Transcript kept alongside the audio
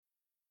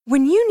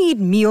When you need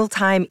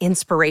mealtime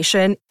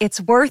inspiration,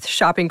 it's worth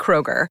shopping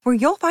Kroger, where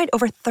you'll find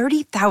over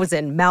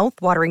 30,000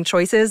 mouth-watering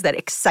choices that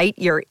excite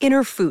your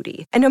inner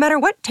foodie. And no matter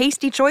what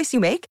tasty choice you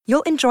make,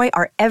 you'll enjoy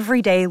our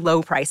everyday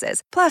low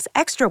prices, plus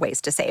extra ways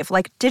to save,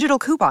 like digital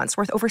coupons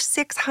worth over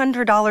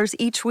 $600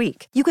 each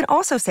week. You can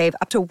also save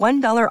up to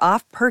 $1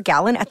 off per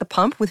gallon at the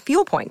pump with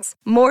fuel points.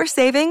 More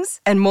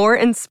savings and more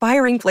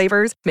inspiring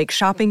flavors make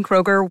shopping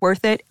Kroger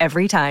worth it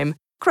every time.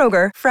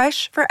 Kroger,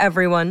 fresh for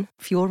everyone.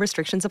 Fuel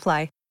restrictions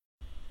apply.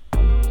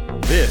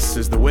 This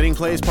is the Winning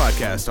Plays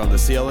Podcast on the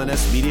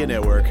CLNS Media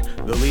Network,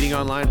 the leading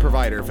online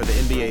provider for the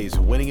NBA's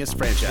winningest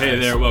franchise. Hey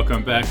there,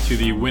 welcome back to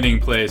the Winning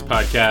Plays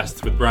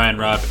Podcast with Brian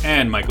Robb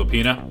and Michael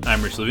Pina.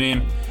 I'm Rich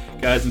Levine.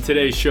 Guys, in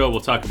today's show, we'll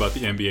talk about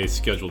the NBA's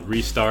scheduled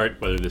restart,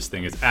 whether this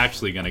thing is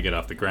actually going to get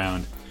off the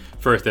ground.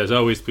 First, as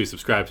always, please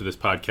subscribe to this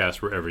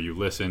podcast wherever you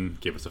listen.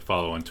 Give us a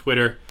follow on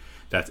Twitter.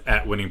 That's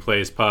at Winning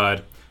Plays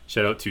Pod.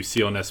 Shout out to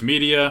CLNS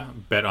Media,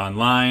 Bet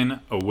Online,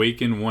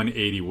 Awaken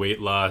 180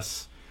 Weight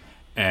Loss.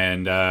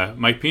 And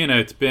Mike Pina,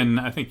 it's been,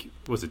 I think,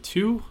 was it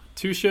two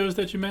shows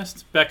that you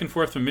missed back and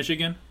forth from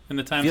Michigan in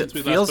the time since we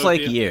last spoke Feels like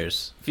to you?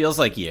 years. Feels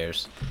like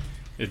years.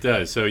 It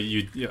does. So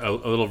you a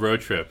little road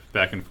trip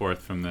back and forth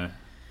from the...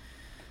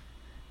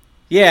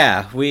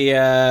 Yeah, we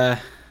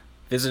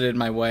visited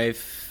my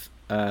wife's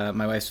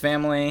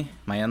family,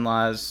 my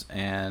in-laws,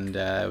 and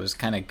it was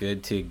kind of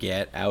good to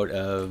get out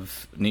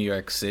of New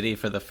York City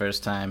for the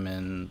first time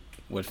in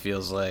what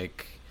feels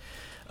like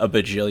a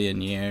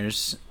bajillion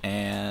years,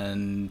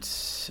 and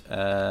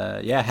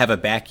have a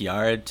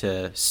backyard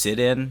to sit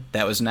in.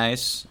 That was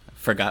nice.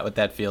 Forgot what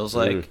that feels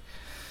like.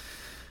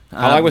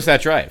 How long was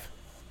that drive?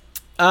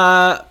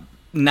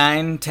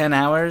 9-10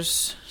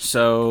 hours.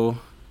 So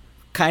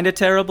kind of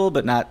terrible,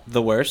 but not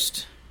the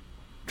worst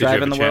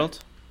drive in the world.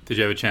 Did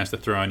you have a chance to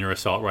throw on your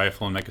assault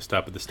rifle and make a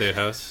stop at the State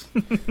House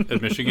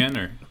at Michigan,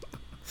 or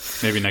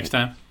maybe next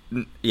time?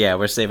 Yeah,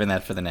 we're saving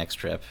that for the next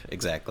trip.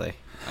 Exactly.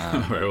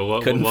 Right,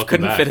 well, couldn't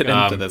back. fit it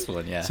into this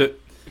one. Yeah.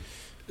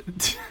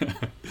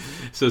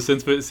 So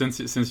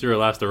since you were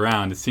last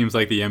around, it seems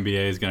like the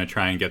NBA is going to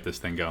try and get this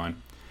thing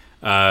going.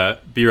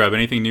 B-Rob,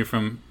 anything new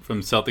from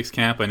Celtics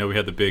camp? I know we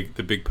had the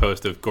big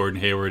post of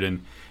Gordon Hayward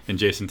and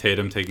Jason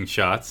Tatum taking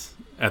shots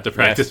at the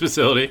practice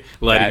facility,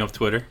 lighting up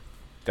Twitter.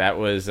 That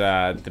was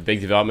the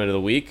big development of the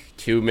week.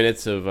 2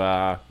 minutes of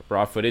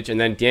raw footage, and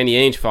then Danny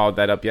Ainge followed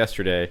that up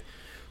yesterday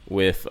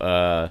with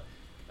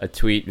a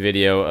tweet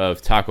video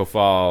of Taco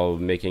Fall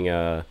making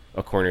a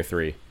corner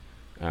three.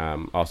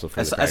 Also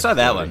from I saw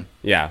that one.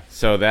 Yeah,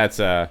 so that's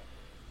I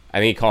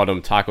think he called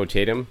him Taco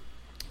Tatum.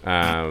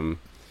 And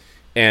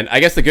I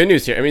guess the good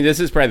news here, I mean,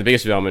 this is probably the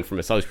biggest development from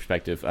a Celtics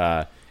perspective.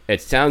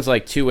 It sounds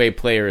like two-way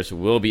players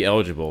will be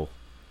eligible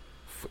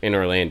in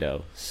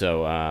Orlando.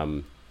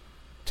 So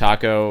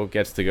Taco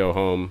gets to go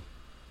home,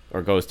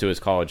 or goes to his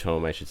college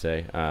home, I should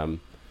say,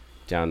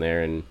 down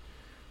there in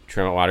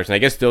Tremont Waters. And I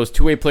guess those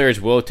two-way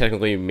players will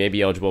technically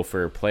maybe eligible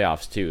for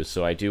playoffs too.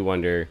 So I do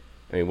wonder,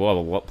 I mean,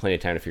 we'll have plenty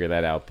of time to figure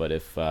that out, but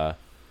if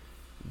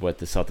what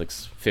the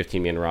Celtics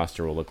 15-man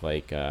roster will look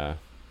like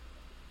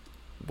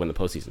when the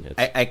postseason hits.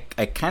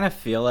 I kind of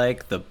feel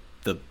like the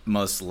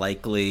most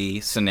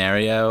likely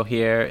scenario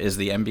here is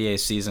the NBA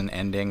season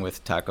ending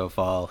with Taco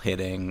Fall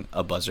hitting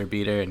a buzzer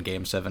beater in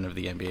Game 7 of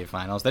the NBA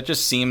Finals. That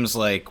just seems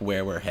like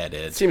where we're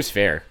headed. Seems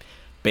fair.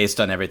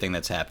 Based on everything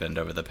that's happened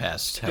over the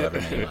past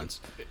however many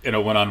months. In a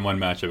one-on-one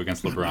matchup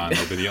against LeBron,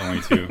 they'll be the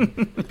only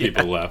two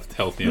people left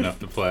healthy enough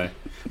to play.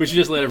 We should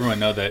just let everyone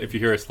know that if you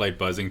hear a slight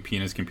buzzing,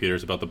 Pina's computer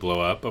is about to blow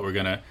up, but we're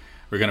gonna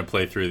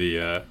play through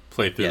the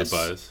the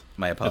buzz.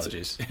 My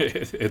apologies.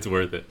 It's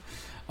worth it.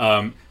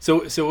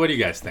 So what do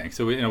you guys think?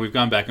 So we've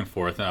gone back and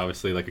forth, and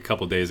obviously, like a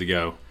couple days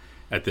ago,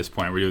 at this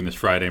point, we're doing this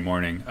Friday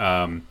morning.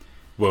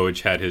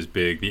 Woj had his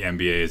big "the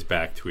NBA is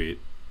back" tweet.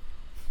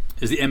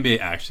 Is the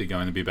NBA actually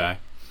going to be back?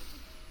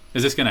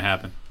 Is this going to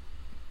happen?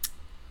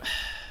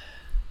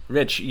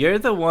 Rich, you're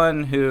the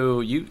one who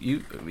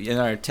you in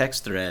our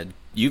text thread,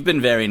 you've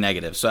been very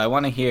negative. So I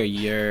want to hear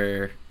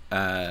your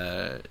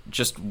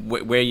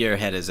where your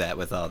head is at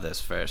with all this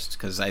first,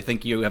 because I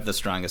think you have the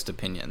strongest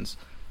opinions.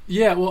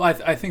 Yeah, well,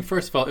 I think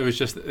first of all,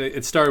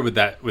 it started with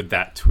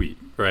that tweet,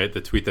 right?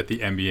 The tweet that the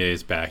NBA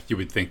is back. You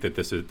would think that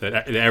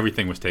that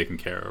everything was taken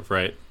care of,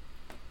 right?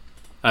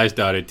 I's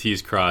dotted,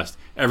 T's crossed.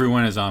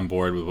 Everyone is on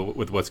board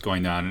with what's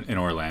going on in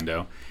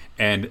Orlando.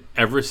 And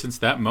ever since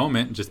that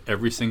moment, just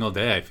every single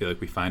day, I feel like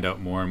we find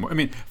out more and more. I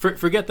mean,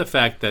 forget the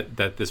fact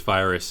that this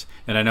virus,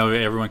 and I know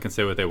everyone can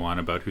say what they want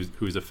about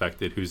who's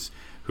affected, who's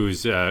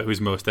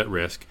most at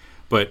risk,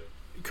 but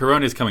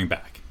Corona is coming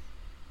back,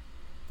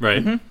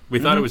 right? Mm-hmm. We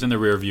thought it was in the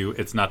rear view.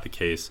 It's not the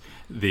case.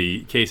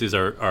 The cases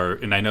are,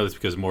 and I know it's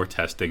because more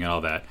testing and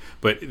all that,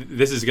 but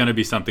this is going to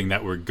be something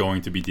that we're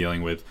going to be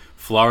dealing with.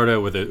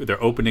 Florida,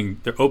 they're opening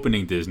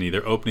Disney,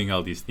 they're opening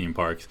all these theme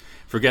parks.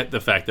 Forget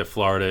the fact that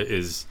Florida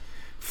is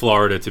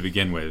Florida to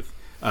begin with.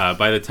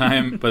 By the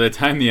time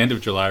the end of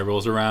July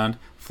rolls around,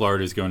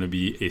 Florida is going to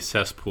be a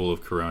cesspool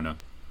of Corona.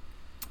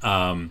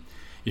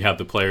 You have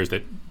the players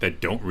that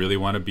don't really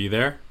want to be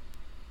there,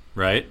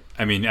 right?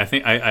 I mean, I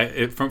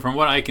think from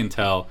what I can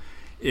tell,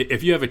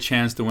 if you have a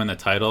chance to win the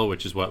title,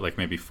 which is what, like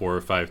maybe 4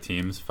 or 5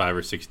 teams, 5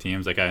 or 6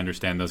 teams, like I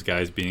understand those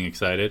guys being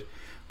excited,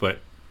 but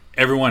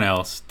everyone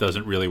else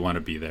doesn't really want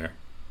to be there.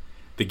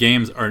 The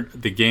games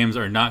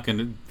are not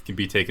going to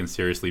be taken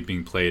seriously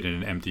being played in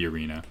an empty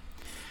arena.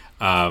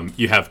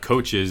 You have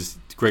coaches,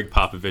 Greg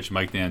Popovich,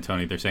 Mike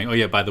D'Antoni, they're saying, oh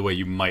yeah, by the way,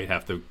 you might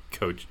have to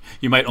coach.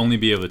 You might only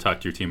be able to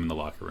talk to your team in the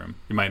locker room.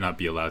 You might not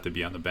be allowed to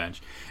be on the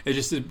bench. It's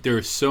just there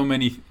are so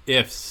many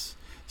ifs,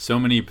 so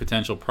many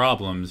potential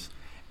problems,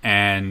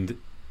 and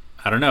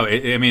I don't know.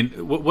 I mean,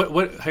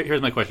 what?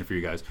 Here's my question for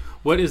you guys.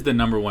 What is the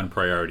number one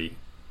priority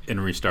in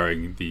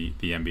restarting the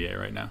NBA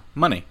right now?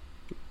 Money.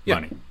 Yeah.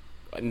 Money.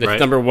 That's right?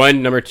 number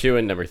 1, number 2,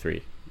 and number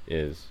 3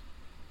 is.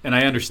 And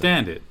I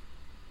understand it,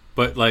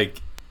 but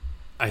like,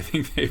 I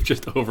think they've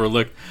just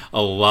overlooked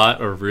a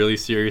lot of really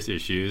serious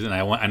issues. And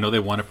I know they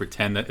want to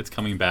pretend that it's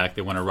coming back.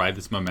 They want to ride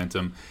this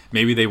momentum.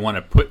 Maybe they want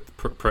to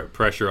put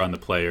pressure on the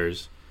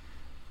players,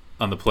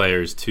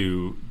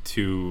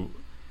 to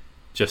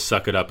just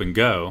suck it up and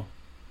go.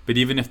 But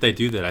even if they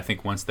do that, I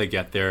think once they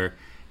get there,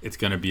 it's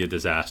going to be a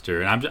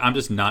disaster. And I'm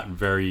just not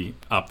very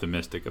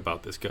optimistic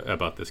about this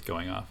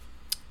going off.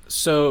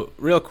 So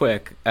real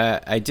quick,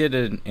 I did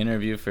an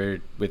interview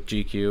with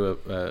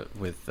GQ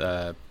with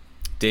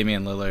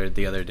Damian Lillard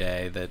the other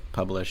day that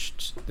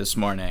published this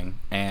morning,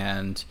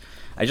 and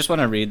I just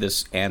want to read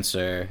this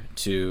answer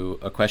to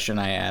a question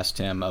I asked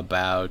him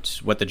about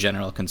what the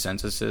general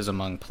consensus is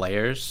among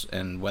players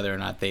and whether or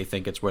not they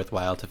think it's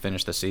worthwhile to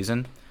finish the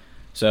season.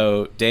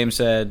 So Dame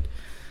said,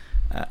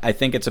 I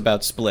think it's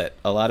about split.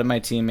 A lot of my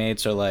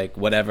teammates are like,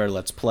 whatever,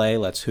 let's play,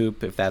 let's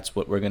hoop if that's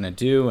what we're going to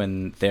do,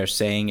 and they're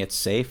saying it's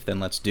safe, then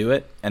let's do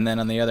it. And then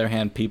on the other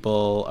hand,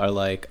 people are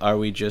like, are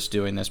we just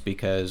doing this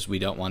because we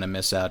don't want to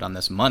miss out on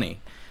this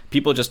money?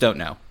 People just don't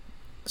know.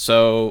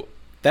 So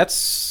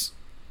it's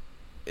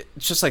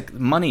just like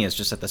money is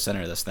just at the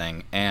center of this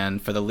thing.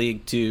 And for the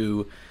league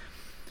to,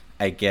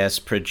 I guess,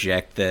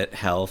 project that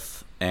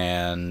health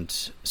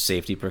and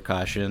safety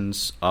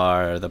precautions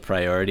are the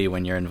priority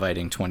when you're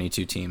inviting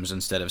 22 teams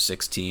instead of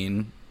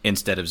 16,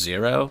 instead of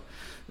 0,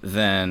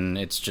 then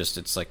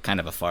it's like kind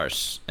of a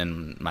farce,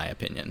 in my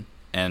opinion.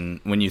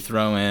 And when you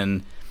throw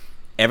in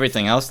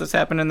everything else that's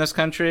happened in this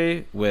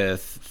country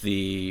with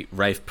the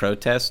rife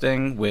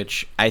protesting,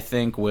 which I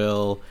think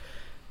will,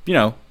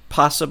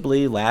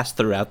 possibly last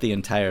throughout the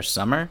entire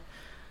summer,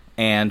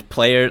 and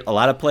a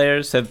lot of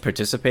players have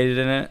participated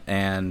in it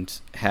and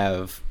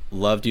have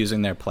loved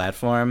using their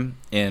platform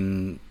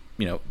in,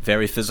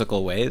 very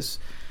physical ways.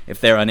 If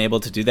they're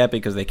unable to do that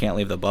because they can't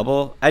leave the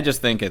bubble, I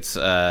just think it's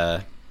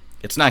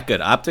not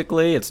good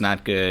optically. It's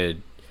not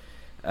good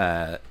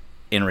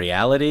in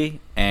reality,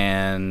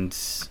 and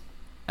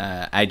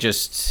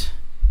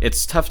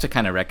it's tough to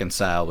kind of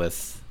reconcile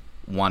with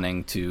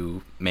wanting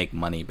to make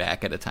money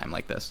back at a time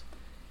like this.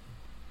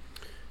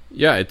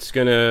 Yeah, it's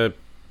gonna,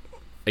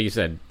 like you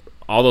said,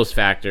 all those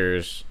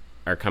factors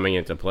are coming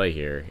into play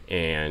here,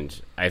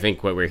 and I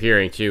think what we're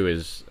hearing too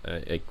is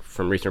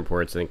from recent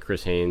reports. I think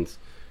Chris Haynes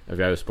of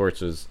Yahoo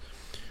Sports was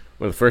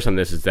one of the first on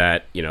this. Is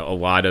that a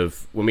lot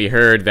of when we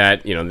heard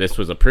that this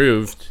was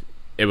approved,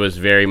 it was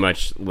very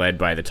much led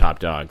by the top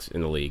dogs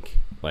in the league,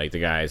 like the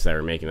guys that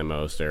are making the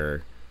most,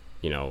 or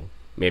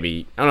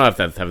maybe I don't know if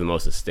that's having the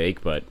most at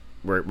stake, but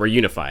we're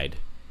unified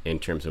in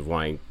terms of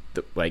wanting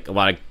like a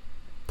lot of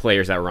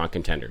players that were on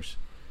contenders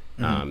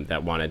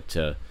that wanted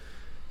to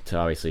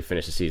obviously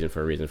finish the season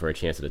for a reason, for a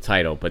chance at a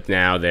title. But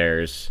now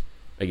there's,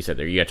 like you said,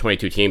 you got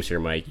 22 teams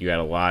here, Mike. You got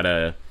a lot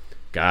of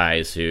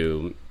guys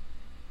who,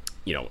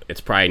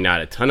 it's probably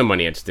not a ton of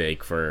money at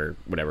stake for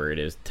whatever it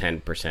is,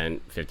 10%,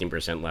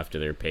 15% left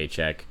of their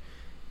paycheck,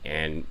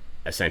 and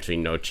essentially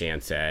no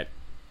chance at,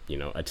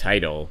 a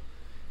title.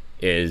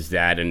 Is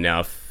that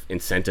enough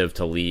incentive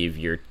to leave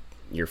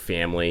your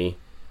family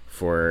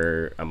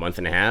for a month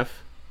and a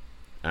half?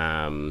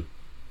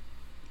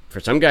 For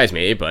some guys,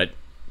 maybe, but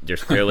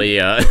there's clearly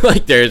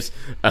there's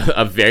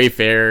a very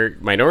fair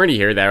minority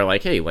here that are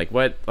like, hey, like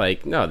what,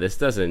 like no, this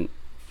doesn't,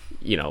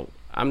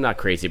 I'm not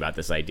crazy about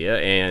this idea,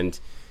 and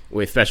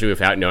especially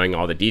without knowing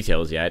all the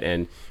details yet,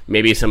 and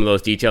maybe some of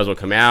those details will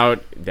come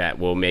out that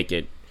will make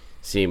it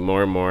seem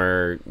more and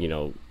more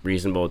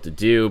reasonable to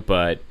do.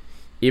 But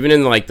even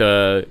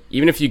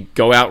if you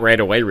go out right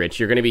away, Rich,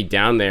 you're going to be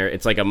down there.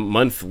 It's like a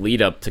month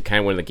lead up to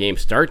kind of when the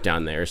games start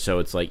down there. So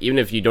it's like, even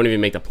if you don't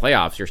even make the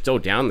playoffs, you're still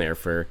down there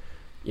for,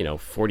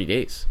 40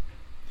 days.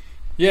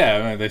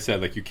 Yeah, they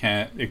said like you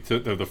can't.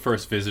 The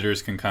first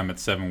visitors can come at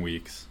 7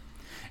 weeks,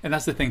 and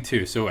that's the thing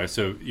too. So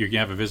you can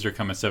have a visitor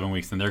come at 7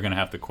 weeks, and they're going to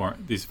have to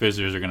these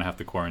visitors are going to have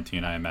to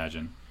quarantine, I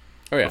imagine.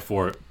 Oh yeah.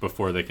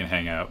 Before they can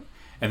hang out,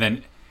 and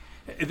then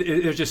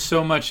there's just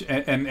so much,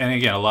 and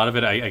again, a lot of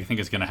it I think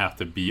is going to have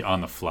to be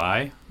on the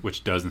fly,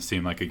 which doesn't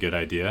seem like a good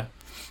idea.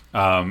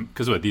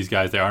 Because these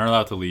guys, they aren't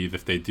allowed to leave.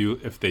 If they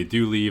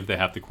do leave, they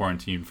have to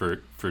quarantine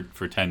for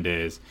 10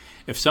 days.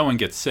 If someone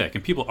gets sick,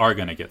 and people are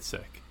going to get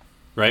sick,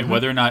 right? Mm-hmm.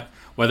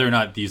 Whether or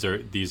not these are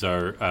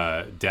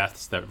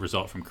deaths that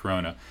result from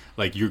corona,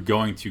 like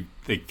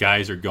the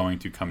guys are going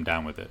to come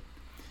down with it.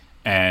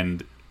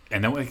 and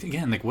then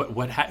again, like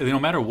no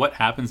matter what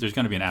happens, there's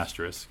going to be an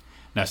asterisk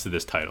next to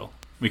this title.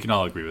 We can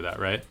all agree with that,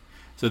 right?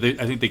 So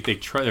I think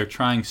they're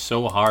trying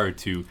so hard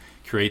to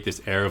create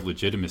this air of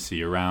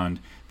legitimacy around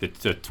the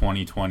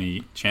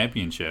 2020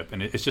 championship,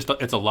 and it's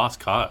a lost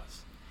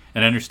cause.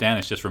 And I understand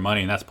it's just for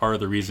money, and that's part of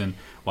the reason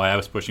why I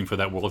was pushing for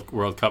that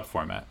World Cup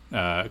format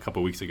a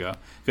couple of weeks ago,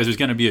 because there's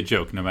going to be a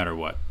joke no matter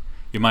what.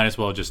 You might as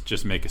well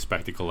just make a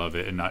spectacle of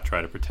it and not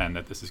try to pretend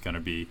that this is going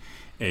to be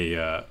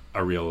a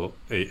real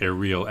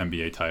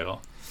NBA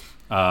title.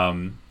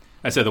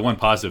 I said the one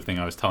positive thing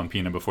I was telling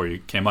Pina before you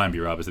came on,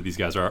 B-Rob, is that these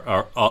guys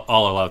are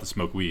all allowed to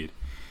smoke weed.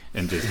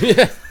 And just,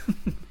 the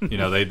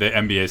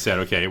NBA said,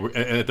 okay,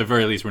 at the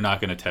very least, we're not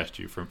going to test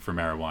you for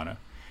marijuana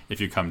if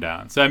you come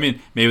down. So, I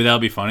mean, maybe that'll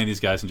be funny. These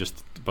guys can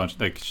just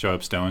show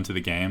up stoned to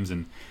the games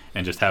and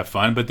just have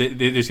fun. But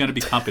there's going to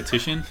be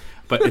competition.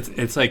 But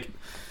it's like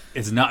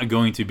it's not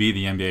going to be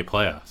the NBA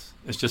playoffs.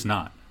 It's just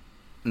not.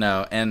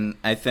 No, and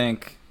I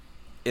think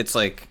it's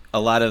like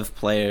a lot of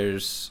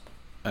players.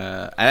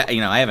 I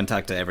haven't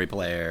talked to every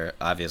player,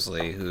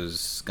 obviously,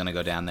 who's going to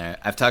go down there.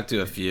 I've talked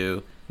to a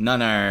few.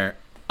 None are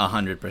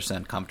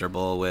 100%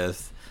 comfortable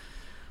with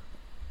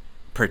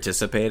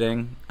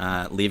participating,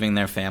 leaving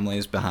their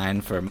families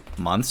behind for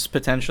months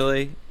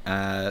potentially.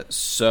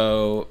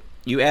 So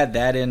you add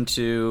that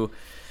into,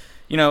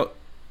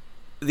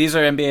 these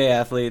are NBA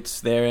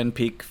athletes. They're in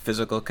peak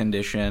physical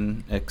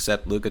condition,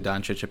 except Luka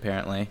Doncic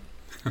apparently.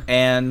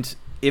 And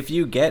if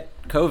you get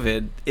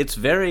COVID, it's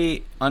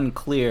very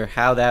unclear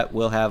how that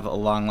will have a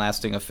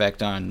long-lasting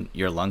effect on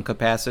your lung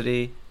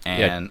capacity.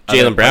 And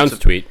Jaylen Brown's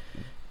tweet.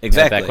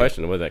 Exactly. That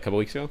question, was that a couple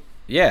weeks ago?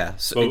 Yeah,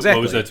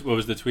 exactly. What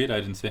was the tweet? I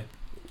didn't see.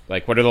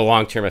 Like, what are the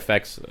long-term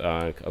effects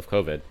of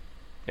COVID?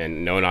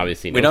 And no one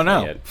obviously knows. We don't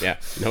know. Yet. Yeah,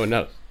 no one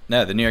knows.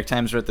 No, the New York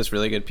Times wrote this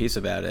really good piece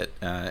about it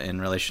in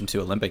relation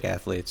to Olympic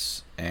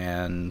athletes.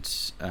 And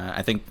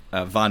I think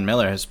Von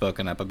Miller has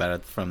spoken up about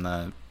it from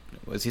the...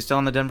 Was he still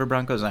on the Denver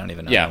Broncos? I don't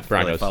even know. Yeah, if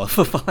Broncos. I really follow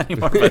football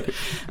anymore.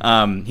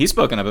 But he's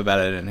spoken up about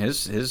it in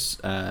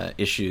his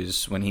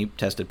issues when he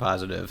tested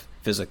positive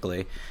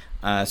physically.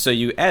 So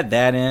you add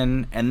that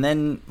in, and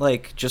then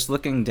just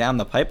looking down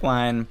the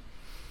pipeline,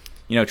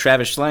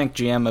 Travis Schlenk,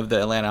 GM of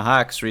the Atlanta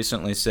Hawks,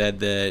 recently said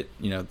that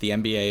the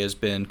NBA has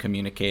been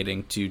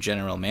communicating to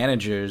general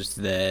managers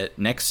that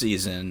next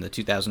season, the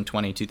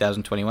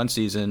 2020-2021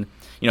 season,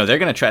 they're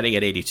going to try to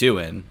get 82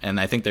 in, and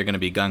I think they're going to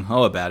be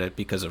gung-ho about it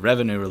because of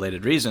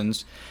revenue-related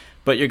reasons.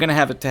 But you're going to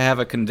have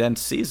a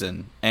condensed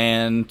season,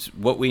 and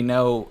what we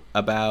know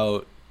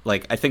about,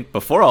 I think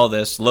before all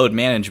this, load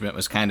management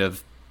was kind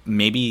of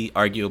maybe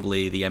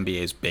arguably the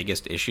NBA's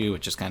biggest issue,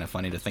 which is kind of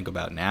funny to think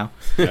about now.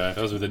 Yeah,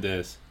 those were the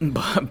days.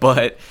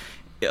 But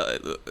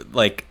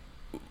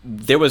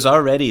there was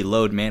already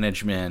load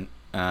management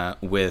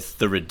with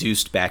the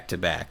reduced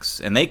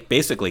back-to-backs, and they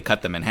basically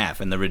cut them in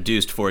half in the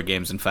reduced 4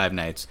 games and 5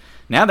 nights.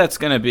 Now that's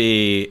going to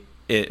be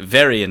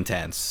very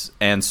intense.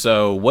 And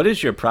so what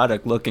is your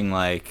product looking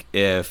like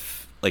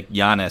if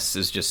Giannis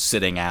is just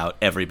sitting out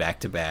every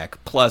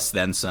back-to-back, plus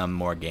then some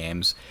more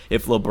games?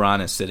 If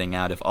LeBron is sitting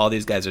out, if all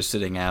these guys are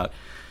sitting out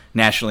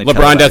nationally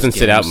LeBron doesn't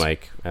sit out,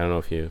 Mike. I don't know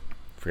if you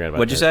forgot about that.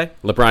 What'd you say?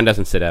 LeBron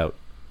doesn't sit out.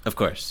 Of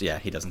course, yeah,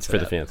 he doesn't sit for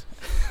out.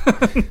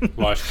 the fans.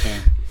 Wash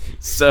King.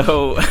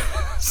 So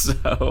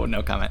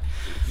no comment.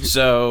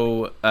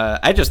 So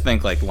I just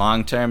think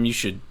long term you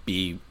should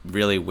be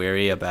really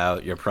wary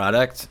about your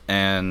product,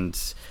 and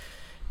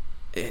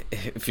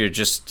if you're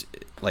just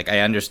I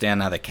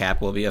understand how the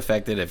cap will be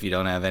affected if you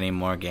don't have any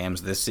more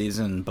games this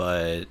season,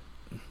 but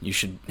you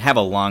should have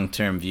a long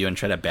term view and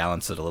try to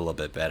balance it a little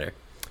bit better.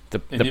 The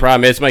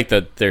problem is, Mike,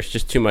 that there's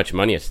just too much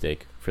money at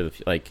stake for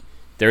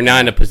they're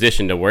not in a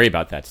position to worry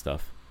about that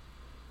stuff.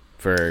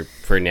 For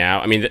now,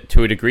 I mean,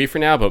 to a degree for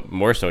now, but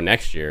more so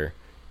next year.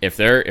 If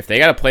they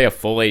got to play a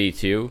full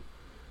 82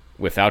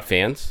 without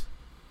fans,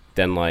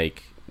 then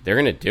they're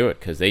gonna do it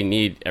because they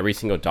need every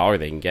single dollar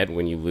they can get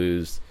when you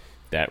lose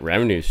that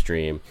revenue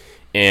stream.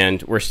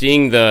 And we're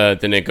seeing the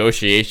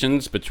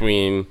negotiations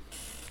between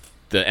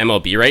the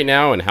MLB right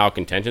now and how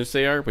contentious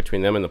they are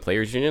between them and the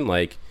Players Union.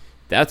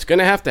 That's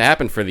gonna have to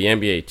happen for the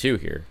NBA too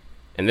here.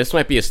 And this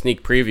might be a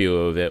sneak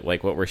preview of it,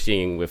 what we're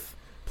seeing with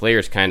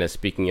players kind of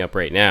speaking up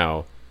right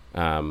now.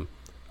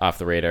 Off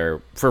the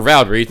radar for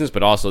valid reasons,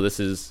 but also this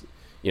is,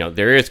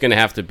 there is going to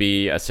have to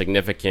be a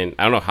significant,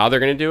 I don't know how they're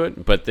going to do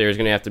it, but there's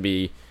going to have to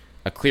be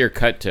a clear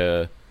cut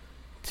to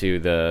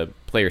the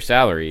player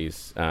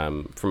salaries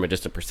from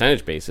just a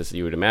percentage basis,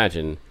 you would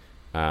imagine,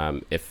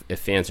 if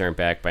fans aren't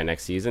back by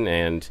next season,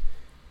 and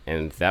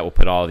that will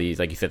put all these,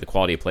 like you said, the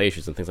quality of play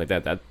issues and things like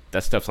that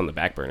stuff's on the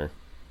back burner.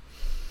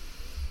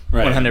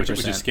 Right, 100%.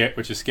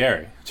 Which is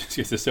scary.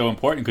 It's so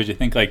important because you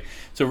think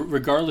so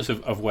regardless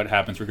of what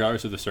happens,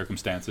 regardless of the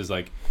circumstances,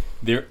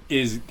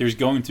 there's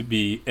going to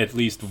be at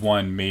least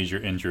one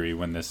major injury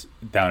when this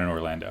down in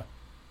Orlando.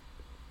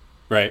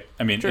 Right?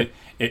 I mean, sure.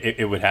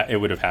 it would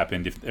have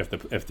happened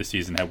if the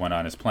season had went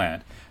on as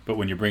planned. But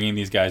when you're bringing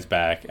these guys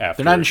back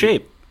after, they're not in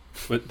shape.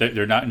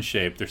 They're not in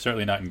shape. They're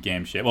certainly not in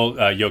game shape. Well,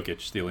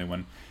 Jokic, the only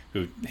one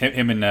who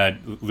him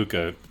and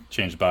Luka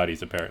changed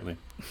bodies apparently.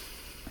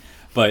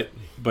 But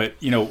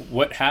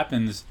what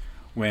happens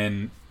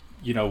when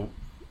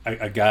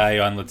a guy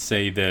on, let's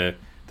say, the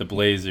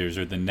Blazers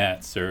or the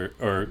Nets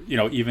or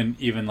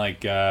even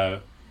like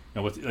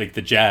like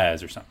the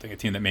Jazz or something, a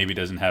team that maybe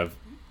isn't going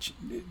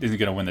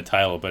to win the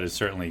title, but is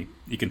certainly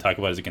you can talk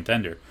about as a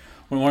contender.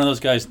 When one of those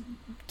guys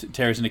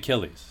tears an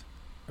Achilles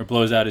or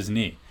blows out his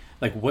knee,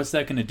 like what's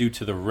that going to do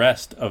to the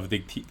rest of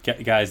the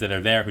guys that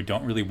are there who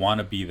don't really want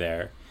to be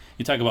there?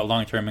 You talk about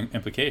long-term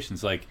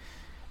implications, like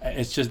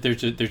it's just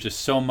there's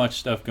just so much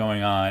stuff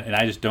going on, and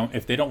I just don't.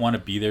 If they don't want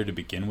to be there to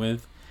begin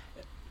with,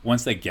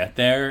 once they get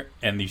there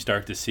and you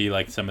start to see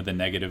like some of the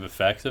negative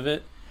effects of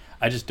it,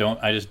 I just don't.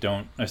 I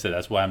said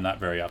that's why I'm not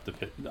very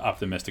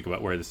optimistic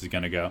about where this is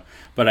going to go.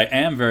 But I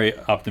am very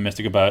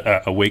optimistic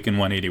about Awaken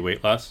 180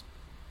 weight loss,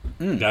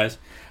 guys.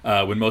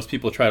 When most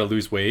people try to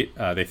lose weight,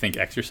 they think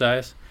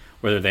exercise.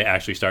 Whether they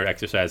actually start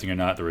exercising or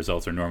not, the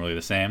results are normally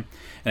the same.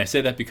 And I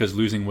say that because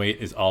losing weight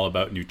is all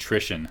about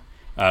nutrition.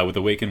 With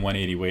Awaken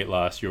 180 weight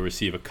loss, you'll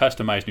receive a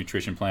customized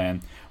nutrition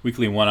plan,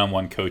 weekly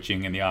one-on-one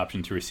coaching, and the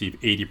option to receive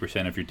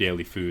 80% of your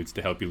daily foods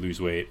to help you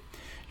lose weight.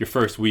 Your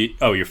first week,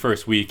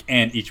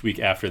 and each week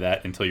after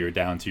that until you're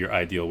down to your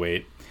ideal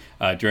weight.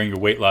 During your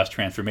weight loss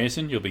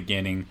transformation, you'll be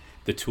gaining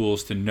the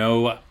tools to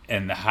know what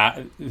and how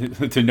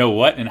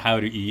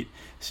to eat,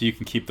 so you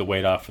can keep the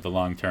weight off for the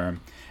long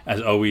term.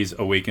 As always,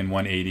 Awaken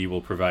 180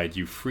 will provide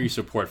you free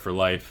support for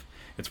life.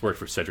 It's worked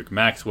for Cedric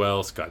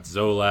Maxwell, Scott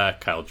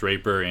Zolak, Kyle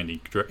Draper,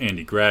 Andy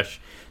Gresh,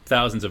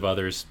 thousands of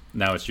others.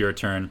 Now it's your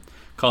turn.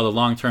 Call the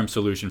long-term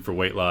solution for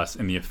weight loss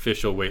in the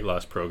official weight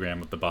loss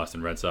program of the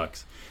Boston Red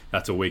Sox.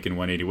 That's Awaken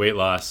 180 Weight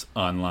Loss,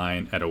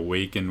 online at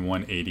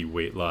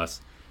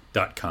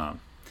awaken180weightloss.com.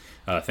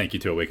 Thank you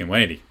to Awaken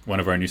 180,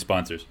 one of our new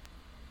sponsors.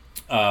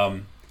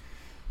 So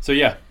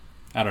yeah,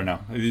 I don't know.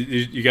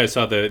 You guys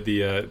saw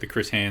the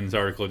Chris Haynes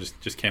article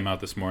just came out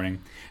this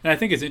morning, and I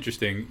think it's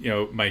interesting.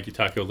 Mike, you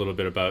talked a little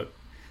bit about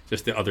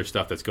just the other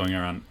stuff that's going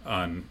around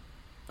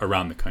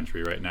the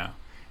country right now,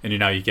 and you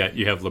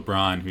have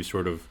LeBron, who's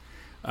sort of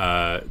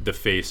the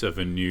face of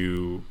a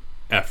new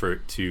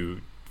effort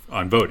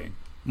on voting.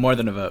 More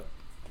than a vote.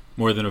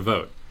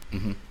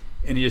 Mm-hmm.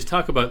 And you just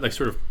talk about like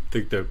sort of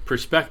the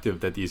perspective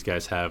that these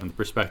guys have and the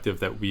perspective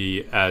that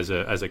we as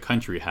a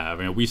country have.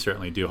 I mean, we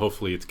certainly do.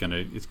 Hopefully it's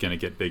gonna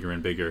get bigger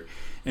and bigger.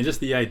 And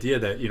just the idea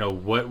that,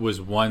 what was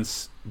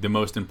once the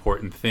most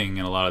important thing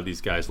in a lot of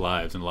these guys'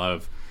 lives and a lot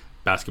of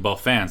basketball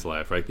fans'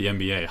 life, right? The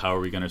NBA. How are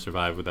we going to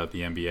survive without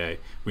the NBA?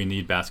 We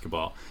need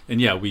basketball.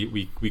 And yeah,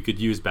 we could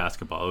use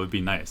basketball. It would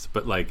be nice.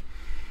 But like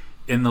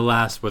in the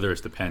last, whether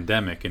it's the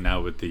pandemic and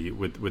now with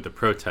the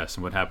protests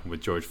and what happened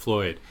with George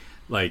Floyd,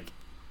 like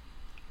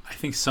I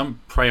think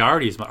some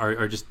priorities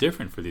are just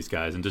different for these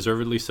guys, and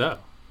deservedly so,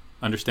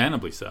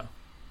 understandably so.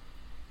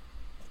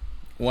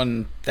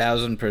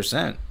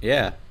 1,000%.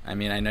 Yeah. I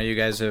mean, I know you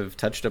guys have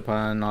touched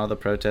upon all the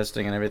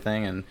protesting and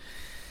everything, and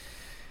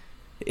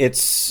I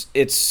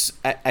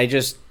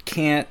just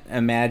can't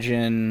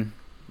imagine.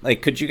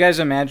 Like, could you guys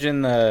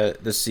imagine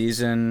the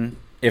season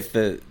if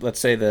let's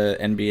say the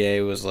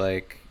NBA was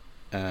like,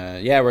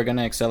 we're going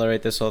to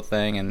accelerate this whole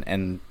thing,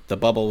 and the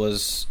bubble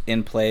was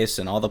in place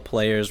and all the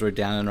players were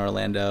down in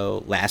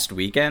Orlando last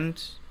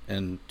weekend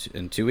and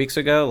 2 weeks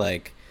ago,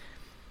 like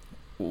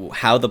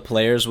how the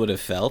players would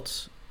have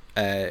felt.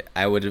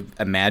 I would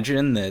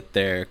imagine that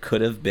there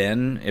could have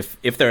been,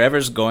 if there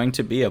ever's going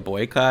to be a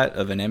boycott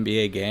of an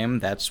NBA game,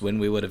 that's when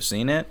we would have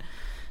seen it.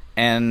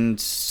 And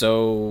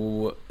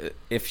so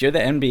if you're the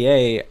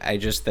NBA, I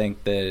just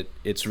think that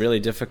it's really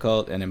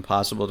difficult and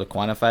impossible to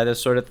quantify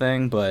this sort of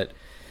thing, but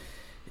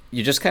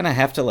you just kind of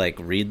have to like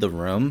read the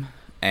room.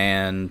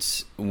 And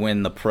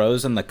when the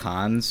pros and the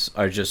cons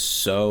are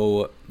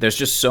there's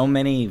just so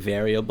many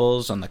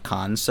variables on the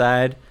con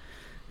side,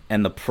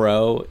 and the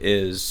pro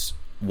is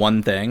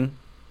one thing: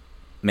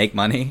 make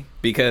money.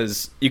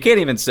 Because you can't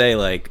even say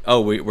like, oh,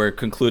 we're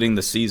concluding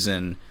the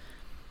season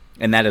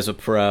and that is a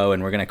pro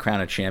and we're going to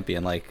crown a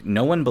champion. Like,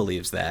 no one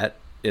believes that.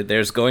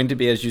 There's going to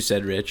be, as you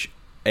said, Rich,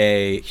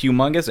 a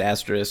humongous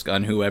asterisk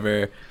on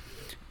whoever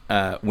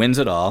wins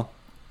it all.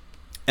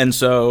 And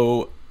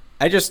so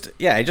I just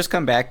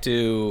come back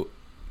to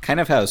kind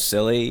of how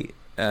silly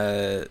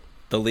the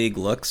league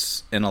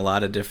looks in a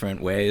lot of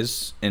different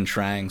ways in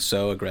trying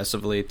so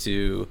aggressively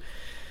to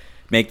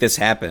make this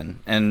happen.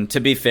 And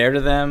to be fair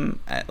to them,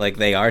 like,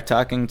 they are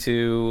talking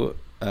to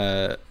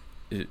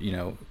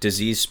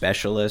disease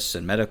specialists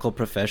and medical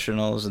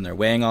professionals, and they're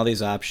weighing all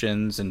these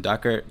options. And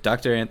Dr.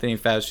 Anthony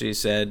Fauci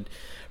said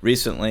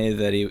recently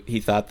that he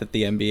thought that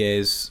the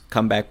NBA's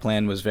comeback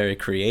plan was very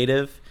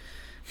creative.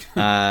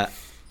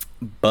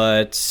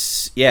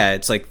 But yeah,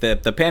 it's like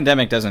the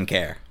pandemic doesn't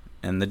care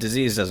and the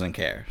disease doesn't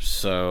care.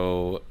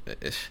 So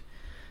it's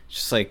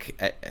just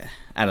like,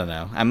 I don't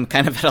know. I'm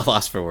kind of at a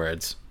loss for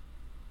words.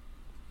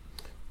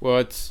 Well,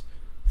 it's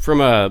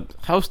from a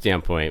health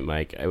standpoint,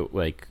 Mike,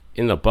 like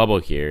in the bubble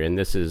here, and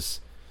this is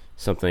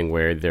something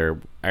where they're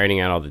ironing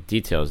out all the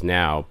details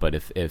now, but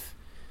if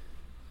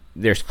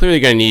there's clearly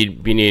going to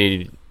be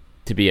needed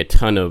to be a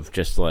ton of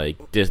just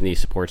like Disney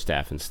support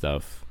staff and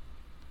stuff,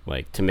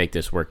 like to make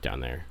this work down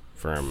there,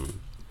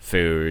 from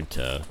food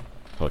to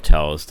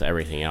hotels to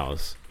everything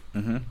else,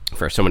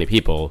 for so many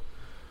people.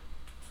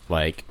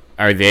 Like,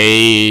 are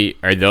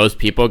those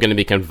people going to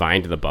be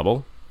confined to the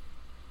bubble?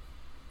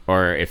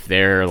 Or if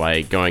they're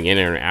like going in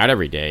and out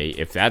every day,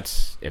 if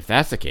that's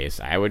the case,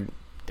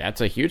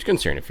 that's a huge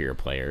concern if you're a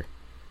player.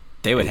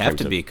 They would have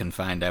to be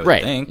confined, I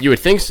would think. You would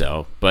think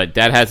so, but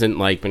that hasn't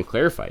like been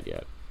clarified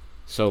yet.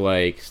 So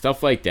like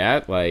stuff like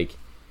that, like,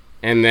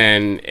 and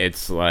then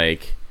it's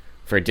like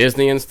for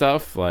Disney and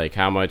stuff, like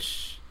how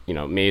much,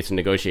 maybe it's a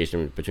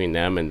negotiation between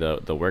them and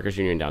the workers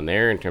union down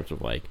there in terms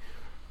of like,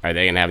 are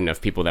they gonna have enough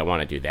people that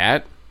want to do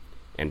that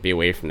and be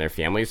away from their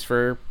families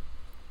for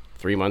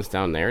 3 months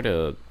down there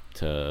to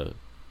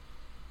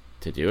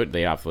do it?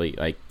 They obviously,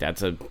 like,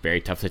 that's a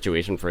very tough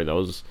situation for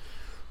those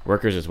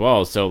workers as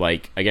well. So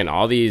like, again,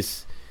 all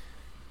these,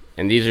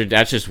 and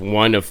that's just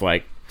one of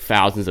like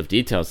thousands of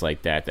details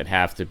like that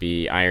have to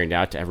be ironed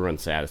out to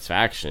everyone's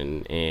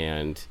satisfaction.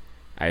 And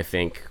I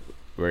think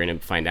we're going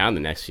to find out in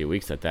the next few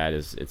weeks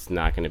it's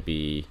not going to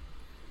be,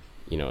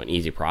 an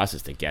easy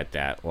process to get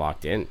that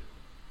locked in,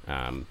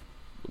 and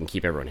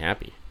keep everyone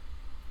happy.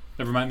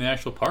 Never mind, the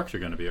actual parks are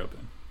going to be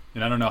open.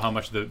 And I don't know how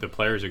much the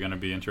players are going to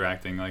be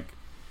interacting. Like,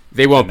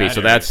 they won't be.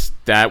 So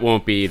that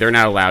won't be. They're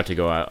not allowed to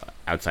go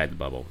outside the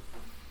bubble.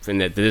 And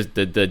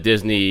the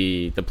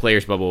Disney, the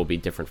players' bubble will be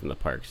different from the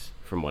parks,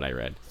 from what I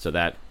read. So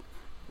that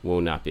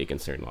will not be a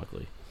concern,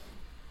 luckily.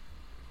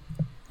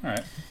 All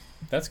right,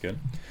 that's good.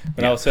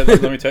 But also,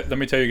 let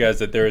me tell you guys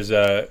that there is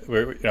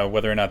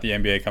whether or not the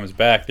NBA comes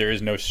back, there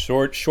is no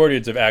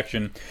shortage of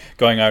action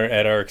going on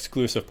at our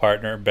exclusive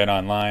partner,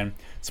 BetOnline.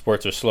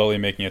 Sports are slowly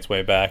making its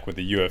way back, with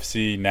the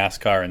UFC,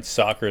 NASCAR, and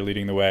soccer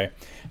leading the way.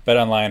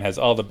 BetOnline has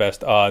all the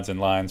best odds and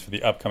lines for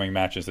the upcoming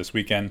matches this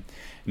weekend.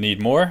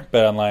 Need more?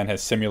 BetOnline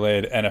has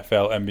simulated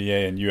NFL,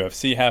 NBA, and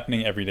UFC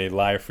happening every day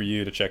live for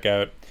you to check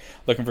out.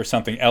 Looking for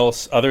something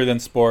else other than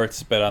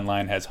sports?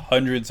 BetOnline has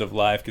hundreds of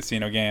live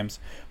casino games,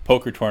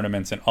 poker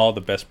tournaments, and all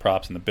the best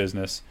props in the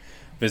business.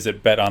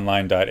 Visit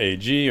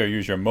betonline.ag or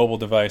use your mobile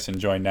device and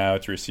join now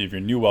to receive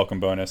your new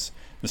welcome bonus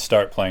and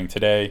start playing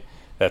today.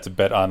 That's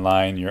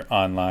BetOnline, your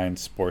online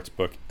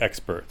sportsbook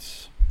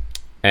experts.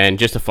 And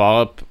just to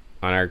follow up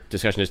on our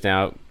discussion just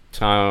now,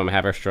 Tom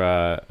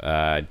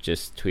Haverstra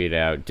just tweeted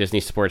out, Disney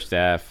sports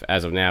staff,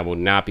 as of now, will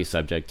not be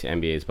subject to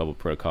NBA's bubble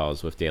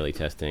protocols with daily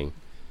testing.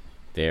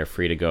 They are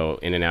free to go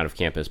in and out of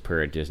campus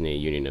per a Disney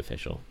union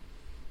official.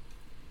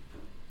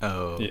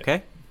 Okay.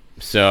 Yeah.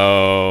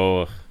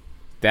 So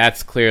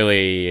that's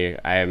clearly,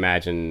 I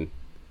imagine,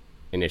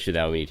 an issue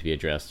that will need to be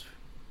addressed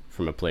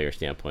from a player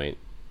standpoint.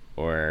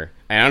 Or,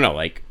 I don't know,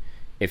 like,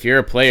 if you're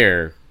a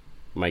player,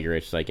 Mike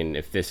Rich, like, and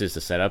if this is the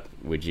setup,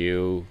 would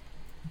you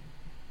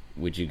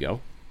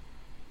go?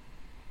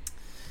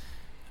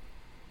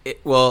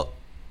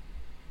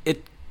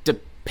 It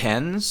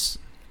depends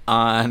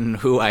on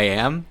who I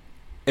am.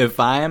 If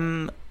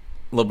I'm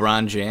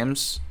LeBron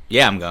James,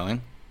 yeah, I'm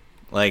going.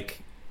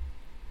 Like,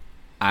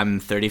 I'm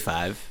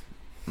 35.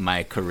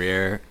 My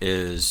career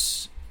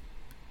is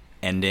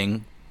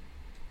ending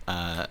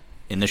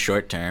in the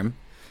short term.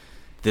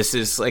 This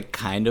is like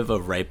kind of a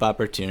ripe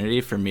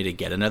opportunity for me to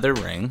get another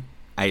ring.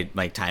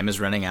 My time is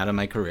running out of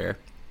my career.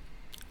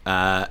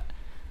 I'm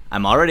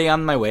already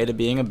on my way to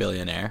being a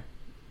billionaire.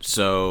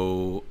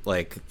 So,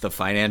 like, the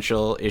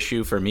financial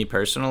issue for me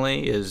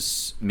personally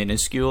is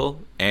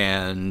minuscule.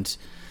 And,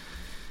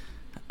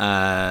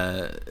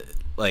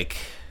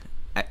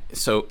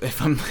 so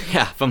if I'm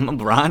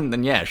LeBron,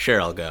 then yeah,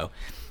 sure, I'll go.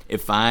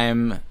 If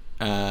I'm,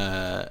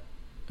 but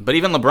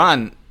even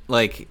LeBron,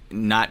 like,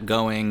 not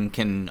going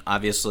can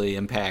obviously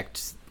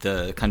impact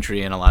the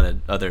country in a lot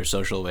of other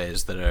social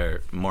ways that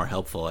are more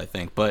helpful, I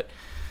think. But,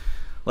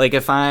 like,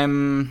 if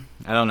I'm,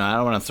 I don't know, I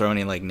don't want to throw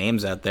any, like,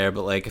 names out there,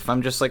 but, like, if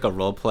I'm just, like, a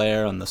role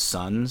player on the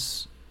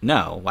Suns,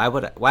 no, why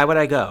would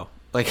I go?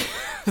 Like,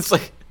 it's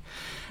like,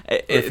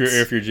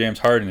 if you're James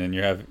Harden and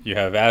you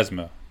have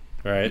asthma,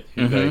 right?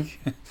 Like,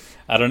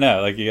 I don't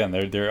know. Like, again,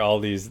 there are all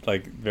these,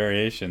 like,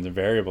 variations and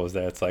variables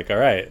that it's like, all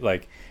right,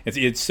 like,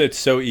 it's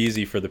so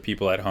easy for the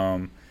people at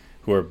home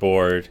who are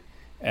bored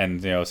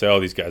and, say, oh,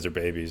 these guys are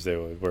babies.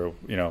 I'm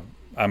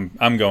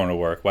going to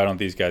work. Why don't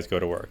these guys go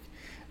to work?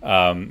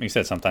 You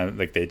said sometimes,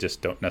 like, they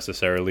just don't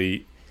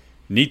necessarily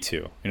need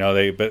to,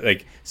 but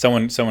like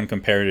someone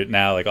compared it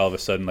now, like, all of a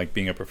sudden, like,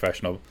 being a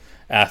professional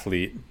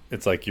athlete,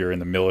 it's like you're in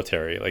the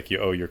military, like you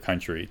owe your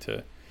country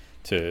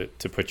to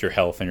put your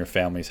health and your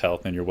family's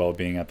health and your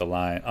well-being on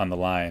the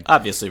line.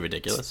 Obviously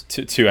ridiculous.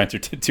 To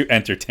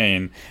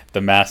entertain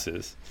the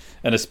masses,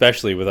 and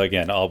especially with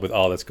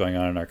all that's going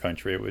on in our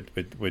country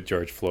with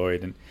George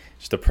Floyd and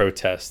just a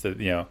protest that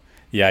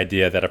the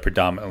idea that a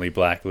predominantly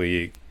black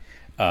league,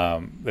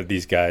 that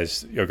these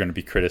guys are going to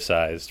be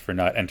criticized for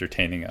not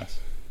entertaining us,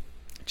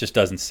 it just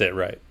doesn't sit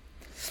right.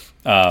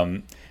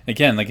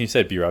 Again, like you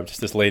said, B-Rob,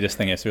 just this latest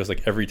thing, it feels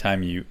like every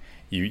time you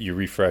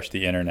refresh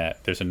the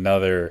internet, there's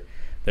another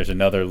there's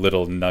another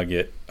little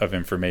nugget of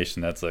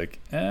information that's like,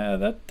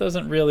 that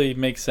doesn't really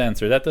make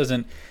sense, or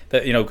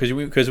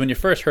because when you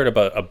first heard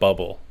about a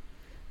bubble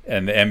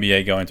and the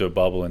NBA going to a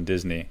bubble in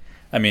Disney,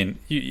 I mean,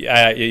 you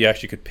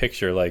actually could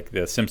picture like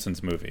the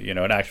Simpsons movie, an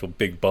actual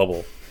big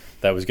bubble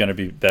that was going to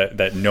be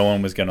that no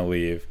one was going to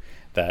leave,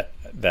 that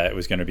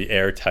was going to be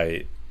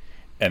airtight,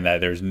 and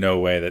that there's no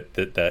way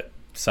that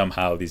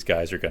somehow these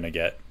guys are going to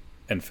get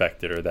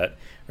infected, or that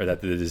the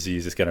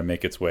disease is going to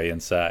make its way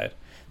inside.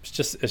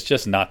 It's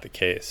just not the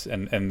case.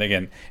 And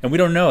again, we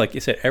don't know. Like you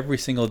said, every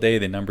single day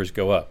the numbers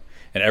go up,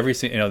 and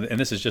and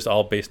this is just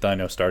all based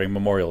on starting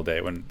Memorial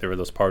Day, when there were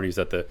those parties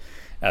at the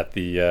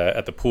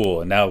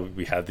pool, and now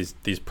we have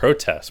these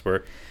protests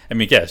where, I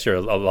mean, yes, sure,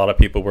 a lot of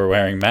people were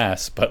wearing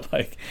masks, but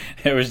like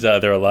there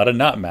were a lot of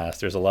not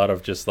masks. There's a lot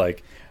of just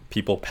like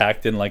people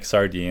packed in like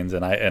sardines,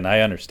 and I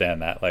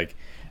understand that. Like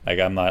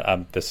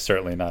this is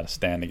certainly not a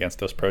stand against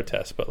those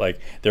protests, but like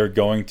there are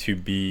going to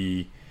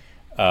be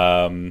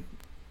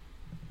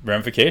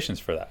ramifications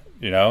for that,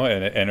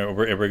 and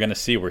we're going to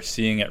see. We're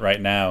seeing it right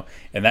now,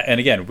 and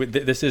again,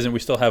 this isn't. We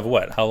still have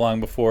what? How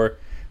long before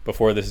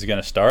this is going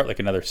to start? Like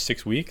another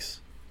 6 weeks.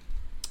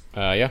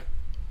 Yeah,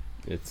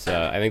 it's.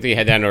 I think they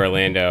head down to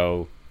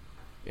Orlando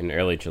in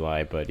early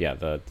July, but yeah,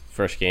 the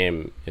first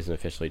game isn't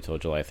officially till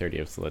July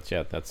 30th.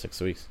 So that's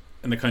 6 weeks.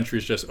 And the country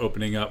is just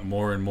opening up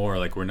more and more.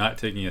 Like we're not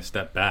taking a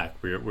step back.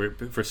 We're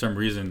for some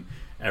reason,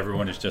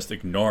 everyone is just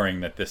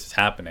ignoring that this is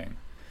happening.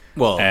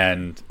 Well,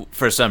 and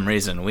for some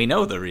reason, we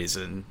know the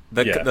reason.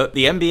 The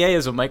NBA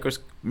is a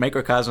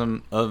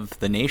microcosm of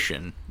the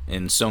nation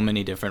in so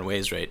many different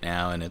ways right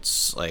now, and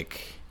it's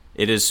like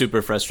it is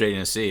super frustrating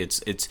to see.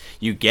 It's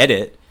you get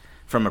it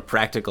from a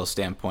practical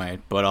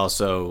standpoint, but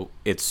also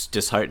it's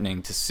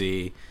disheartening to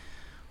see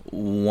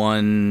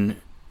one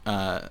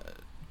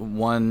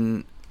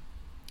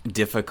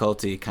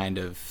difficulty kind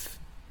of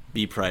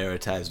be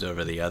prioritized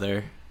over the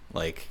other,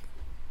 like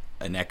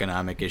an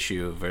economic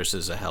issue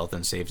versus a health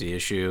and safety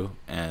issue,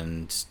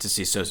 and to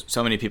see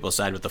so many people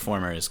side with the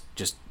former is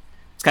just,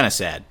 it's kind of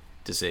sad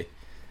to see.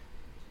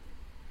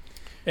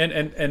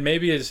 And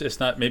maybe it's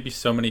not, maybe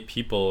so many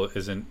people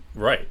isn't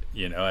right.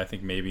 I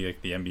think maybe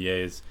like the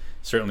NBA is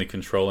certainly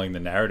controlling the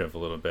narrative a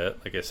little bit.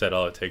 Like I said,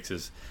 all it takes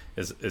is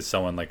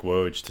someone like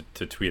Woj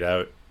to tweet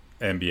out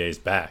NBA's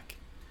back,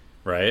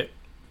 right?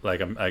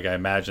 Like I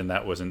imagine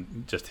that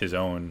wasn't just his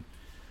own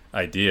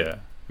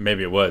idea.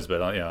 Maybe it was,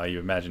 but you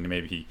imagine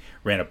maybe he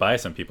ran it by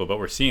some people. But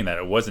we're seeing that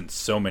it wasn't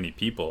so many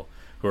people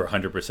who are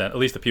 100%. At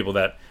least the people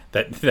that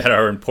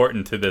are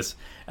important to this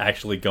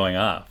actually going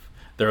off.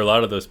 There are a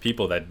lot of those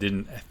people that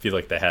didn't feel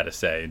like they had a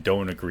say,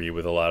 don't agree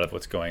with a lot of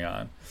what's going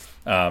on.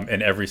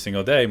 And every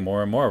single day,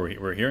 more and more,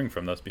 we're hearing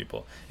from those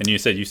people. And you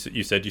said you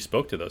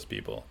spoke to those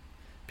people,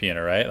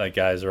 Pina, right? Like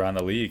guys around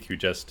the league who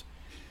just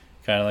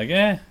kind of like,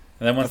 and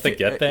then once they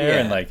get there,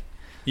 and like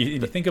you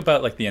think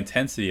about like the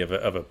intensity of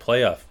a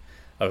playoff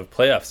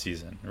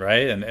season,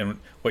 right? And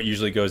what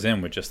usually goes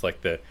in with just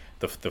like the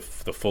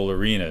full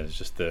arena is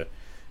just the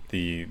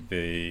I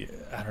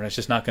don't know, it's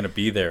just not going to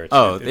be there. It's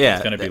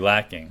going to be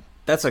lacking.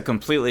 That's a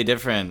completely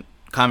different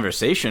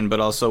conversation, but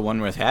also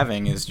one worth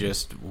having, is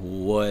just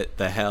what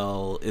the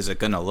hell is it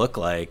going to look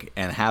like,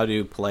 and how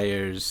do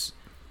players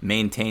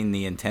maintain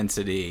the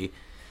intensity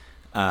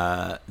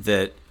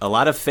that a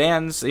lot of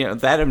fans,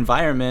 that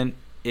environment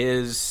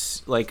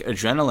is like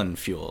adrenaline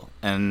fuel.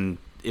 And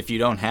if you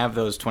don't have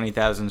those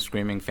 20,000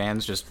 screaming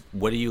fans, just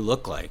what do you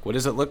look like? What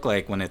does it look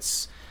like when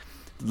it's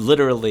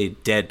literally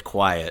dead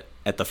quiet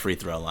at the free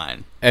throw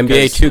line?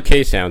 NBA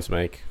 2K sounds,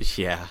 Mike.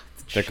 Yeah.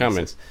 They're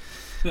coming.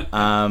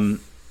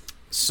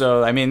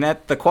 So, I mean,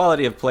 that the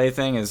quality of play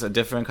thing is a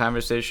different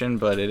conversation,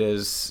 but it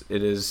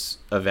is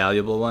a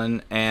valuable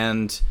one.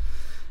 And,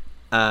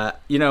 I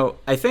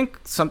think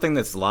something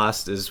that's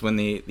lost is when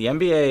the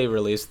NBA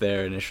released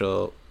their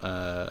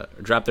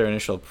dropped their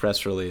initial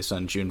press release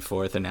on June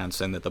 4th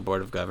announcing that the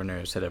Board of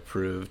Governors had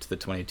approved the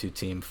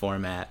 22-team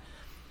format.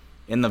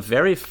 In the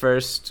very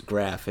first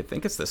graph, I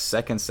think it's the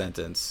second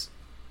sentence,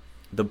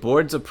 the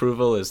board's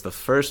approval is the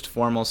first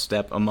formal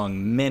step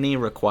among many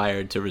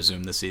required to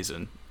resume the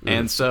season.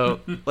 And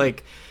so,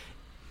 like,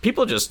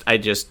 people you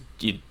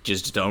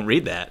just don't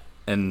read that.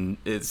 And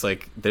it's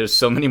like, there's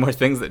so many more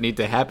things that need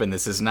to happen.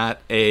 This is not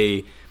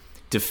a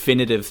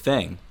definitive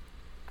thing.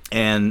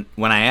 And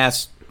when I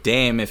asked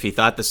Dame if he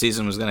thought the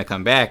season was going to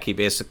come back, he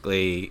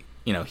basically,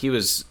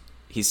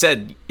 he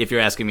said, if you're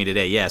asking me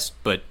today, yes,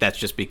 but that's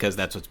just because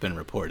that's what's been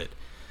reported.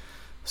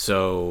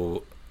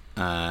 So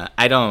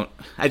I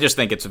just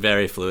think it's a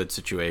very fluid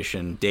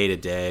situation day to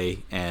day.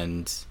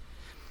 And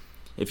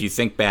if you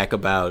think back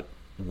about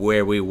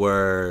where we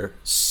were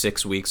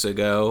 6 weeks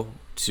ago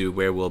to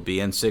where we'll be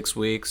in 6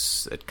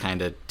 weeks, it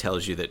kind of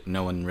tells you that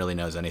no one really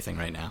knows anything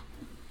right now.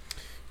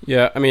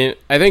 Yeah, I mean,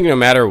 I think no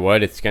matter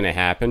what, it's going to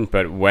happen,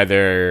 but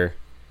whether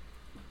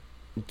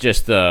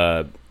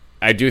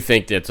I do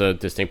think it's a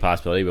distinct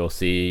possibility we'll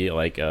see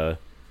like a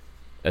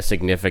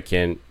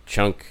significant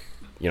chunk,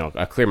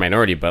 a clear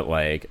minority, but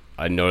like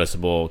a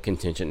noticeable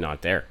contingent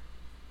not there.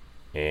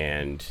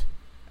 And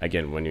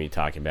again, when we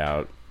talk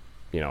about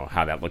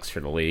how that looks for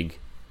the league,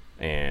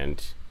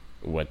 and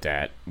what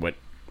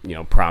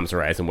problems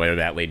arise, and whether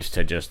that leads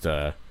to just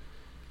a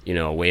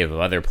wave of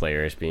other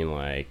players being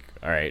like,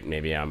 all right,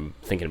 maybe I'm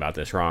thinking about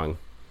this wrong,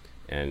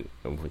 and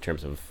in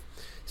terms of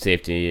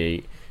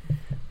safety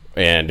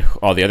and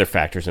all the other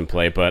factors in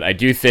play. But I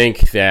do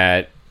think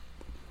that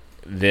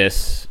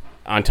this,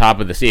 on top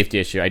of the safety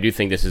issue, I do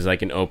think this is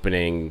like an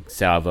opening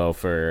salvo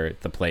for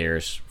the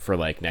players for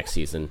like next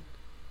season,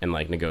 and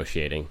like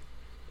negotiating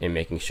and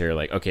making sure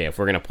like, okay, if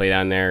we're going to play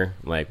down there,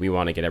 like we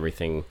want to get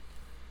everything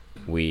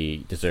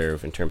we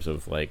deserve in terms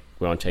of like,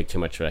 we don't take too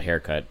much of a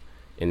haircut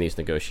in these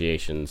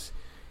negotiations.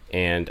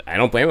 And I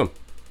don't blame them,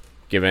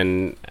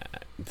 given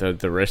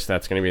the risk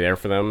that's going to be there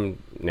for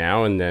them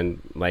now, and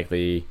then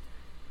likely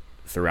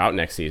throughout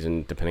next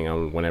season, depending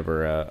on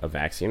whenever a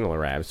vaccine will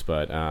arrive.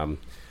 But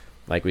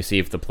like we see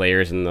if the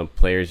players in the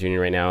players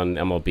union right now in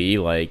MLB,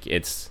 like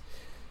it's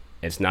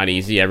not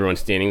easy.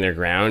 Everyone's standing their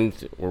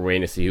ground. We're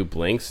waiting to see who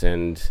blinks,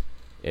 and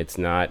it's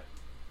not,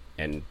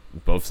 and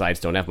both sides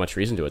don't have much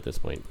reason to at this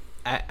point.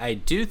 I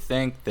do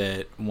think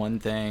that one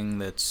thing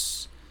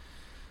that's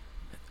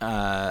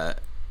I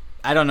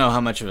don't know how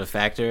much of a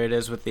factor it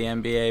is with the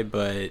NBA,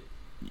 but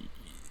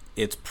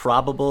it's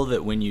probable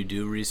that when you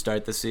do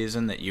restart the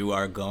season that you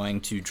are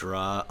going to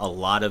draw a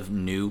lot of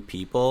new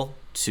people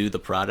to the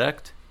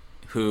product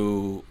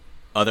who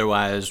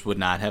otherwise would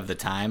not have the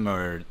time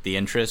or the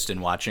interest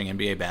in watching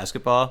NBA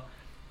basketball.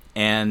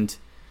 And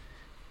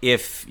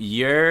if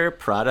your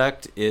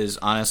product is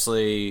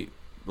honestly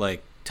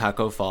like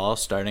Taco Fall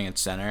starting at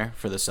center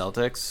for the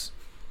Celtics,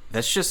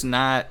 that's just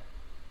not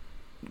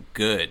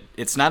good.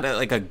 It's not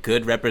like a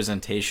good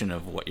representation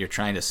of what you're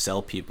trying to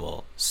sell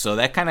people. So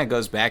that kind of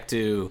goes back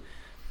to,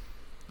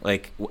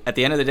 like, at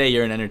the end of the day,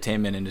 you're an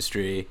entertainment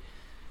industry,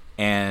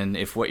 and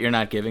if what you're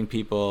not giving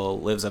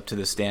people lives up to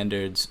the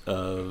standards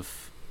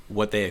of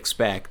what they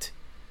expect,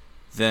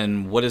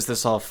 then what is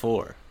this all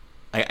for?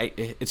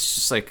 It's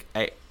just like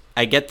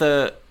I get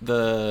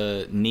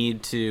the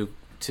need to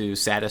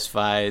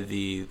satisfy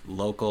the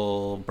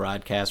local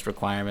broadcast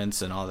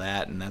requirements and all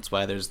that, and that's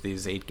why there's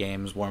these 8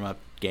 games, warm-up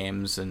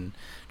games, and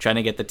trying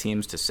to get the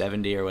teams to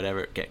 70 or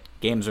whatever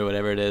games or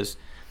whatever it is.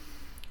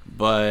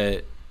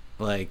 But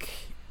like,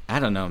 I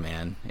don't know,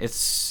 man.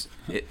 It's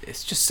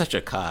just such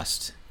a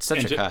cost. It's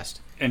such a cost.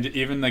 And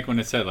even like when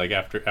it said like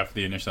after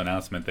the initial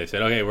announcement, they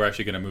said, okay, we're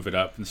actually going to move it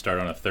up and start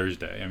on a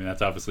Thursday. I mean,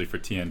 that's obviously for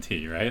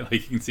TNT, right? Like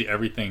you can see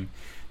everything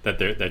that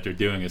they're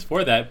doing is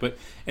for that, but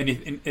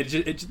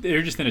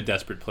they're just in a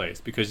desperate place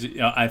because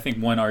I think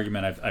one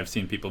argument I've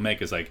seen people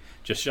make is like,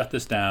 just shut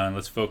this down.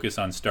 Let's focus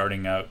on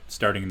starting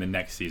the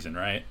next season,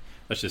 right?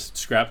 Let's just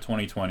scrap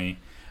 2020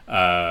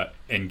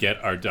 and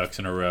get our ducks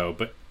in a row.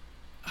 But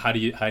how do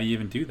you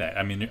even do that?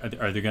 I mean,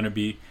 are there going to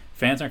be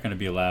fans aren't going to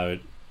be allowed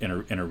in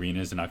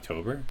arenas in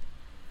October?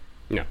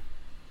 No,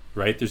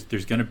 right?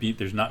 There's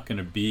not going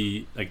to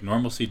be like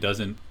normalcy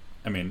doesn't.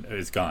 I mean,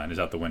 it's gone. It's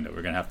out the window.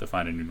 We're going to have to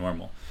find a new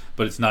normal.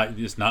 But it's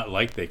not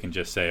like they can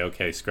just say,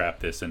 okay,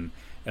 scrap this and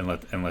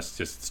let's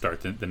just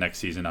start the next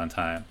season on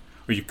time.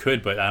 Or you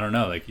could, but I don't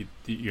know. Like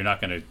you're not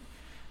going to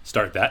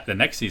start the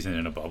next season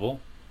in a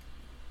bubble.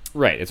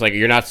 Right. It's like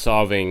you're not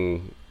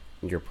solving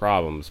your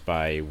problems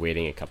by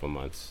waiting a couple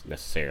months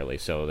necessarily.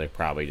 So they're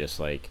probably just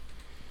like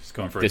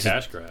going for a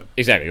cash grab.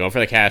 Exactly, going for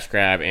the cash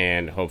grab,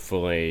 and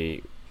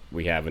hopefully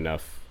we have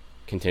enough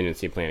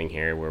contingency planning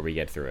here where we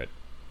get through it.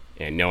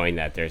 And knowing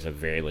that there's a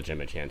very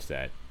legitimate chance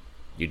that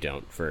you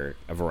don't for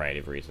a variety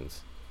of reasons.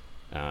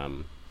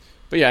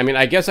 But yeah, I mean,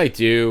 I guess I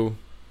do,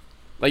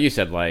 like you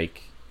said,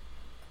 like,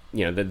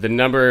 the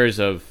numbers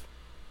of,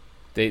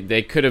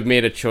 they could have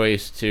made a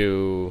choice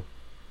to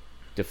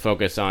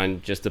focus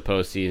on just the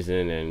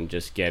postseason and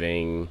just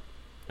getting,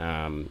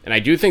 and I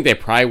do think they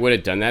probably would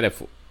have done that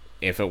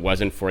if it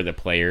wasn't for the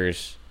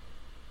players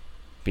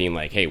being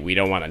like, hey, we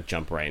don't want to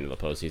jump right into the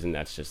postseason.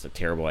 That's just a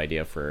terrible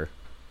idea for,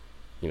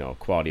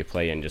 quality of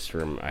play and just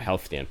from a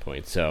health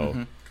standpoint.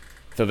 So,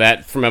 so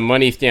that from a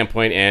money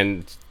standpoint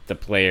and the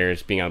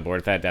players being on board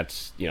with that,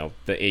 that's, the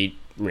 8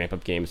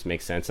 ramp-up games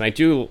makes sense. And I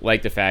do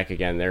like the fact,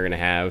 again, they're going to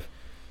have,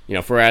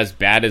 for as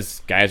bad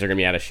as guys are going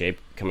to be out of shape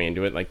coming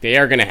into it, like they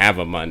are going to have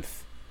a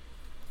month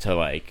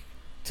to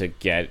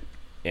get,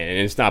 and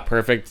it's not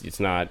perfect.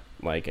 It's not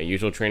like a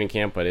usual training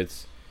camp, but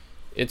it's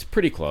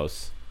pretty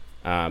close.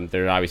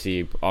 There are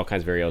obviously all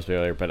kinds of variables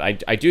there, but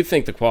I do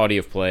think the quality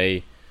of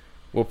play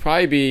will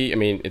probably be, I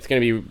mean, it's going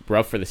to be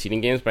rough for the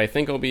seeding games, but I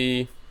think it'll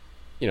be,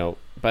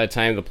 by the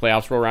time the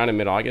playoffs roll around in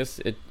mid-August,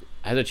 it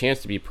has a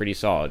chance to be pretty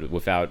solid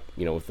without,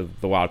 with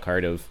the wild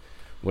card of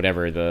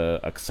whatever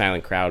a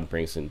silent crowd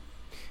brings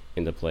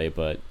into play.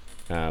 But,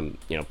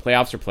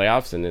 playoffs are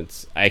playoffs,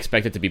 and I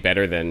expect it to be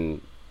better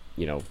than,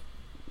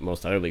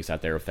 most other leagues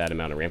out there with that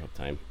amount of ramp-up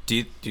time.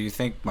 Do you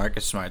think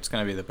Marcus Smart's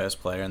going to be the best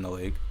player in the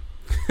league?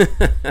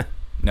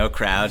 No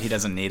crowd. He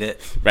doesn't need it.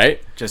 Right?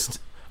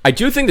 I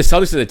do think the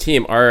Celtics as a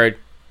team are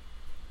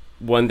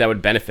one that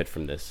would benefit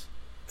from this.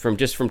 From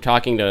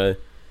talking to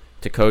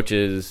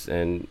coaches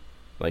and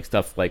like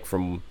stuff like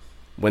from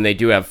when they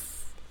do have,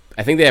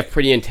 I think they have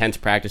pretty intense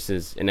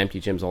practices in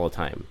empty gyms all the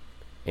time.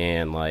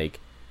 and like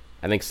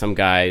I think some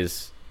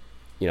guys,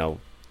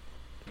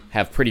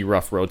 have pretty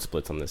rough road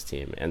splits on this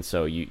team, and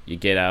so you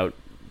get out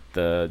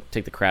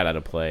take the crowd out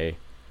of play.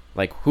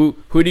 Like who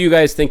do you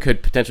guys think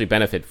could potentially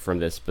benefit from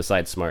this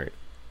besides Smart?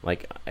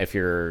 Like if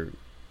you're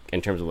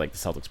in terms of like the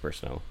Celtics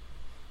personnel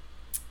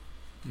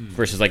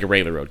versus like a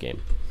regular road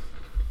game.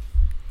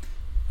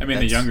 I mean,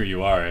 the younger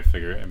you are, I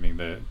figure. I mean,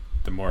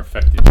 the more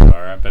effective you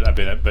are. But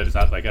it's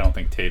not like I don't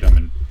think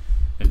Tatum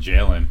and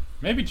Jalen,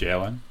 maybe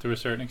Jalen to a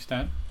certain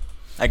extent.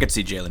 I could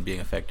see Jalen being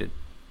affected,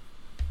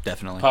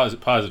 definitely.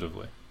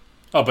 Positively.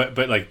 Oh, but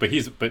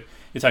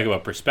you talk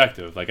about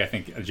perspective. Like I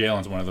think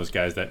Jalen's one of those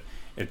guys that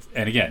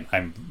and again,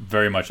 I'm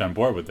very much on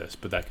board with this,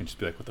 but that can just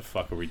be like, what the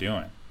fuck are we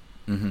doing?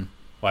 Mm-hmm.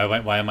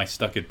 Why am I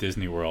stuck at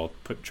Disney World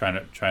trying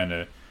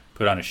to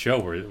put on a show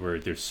where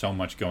there's so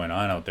much going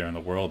on out there in the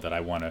world that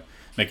I want to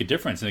make a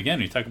difference? And again,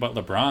 when you talk about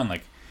LeBron,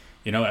 like,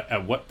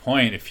 at what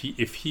point if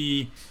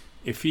he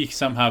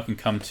somehow can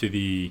come to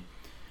the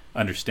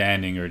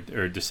understanding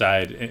or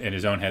decide in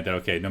his own head that,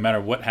 okay, no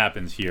matter what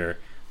happens here,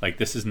 like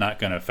this is not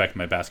going to affect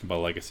my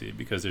basketball legacy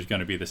because there's going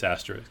to be this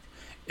asterisk.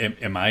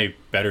 Am I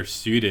better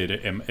suited?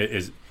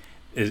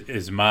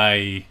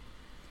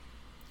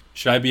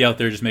 Should I be out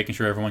there just making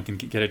sure everyone can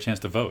get a chance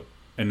to vote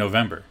in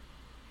November?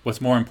 What's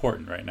more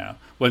important right now?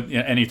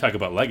 And you talk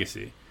about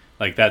legacy.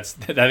 Like I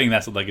think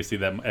that's a legacy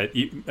that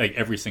like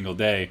every single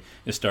day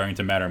is starting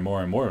to matter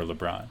more and more to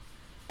LeBron.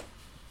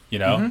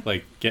 Mm-hmm.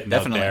 Like getting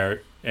Definitely. out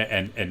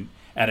there and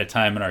at a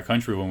time in our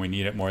country when we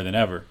need it more than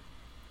ever.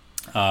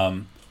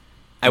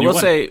 I will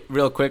say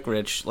real quick,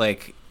 Rich,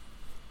 like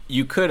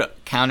you could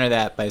counter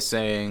that by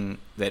saying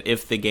that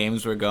if the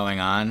games were going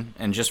on,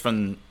 and just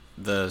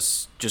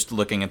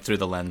looking it through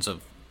the lens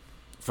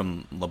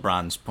from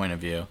LeBron's point of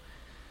view,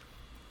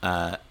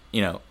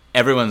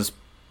 everyone's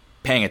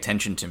paying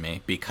attention to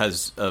me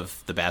because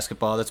of the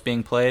basketball that's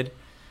being played.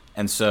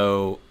 And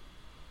so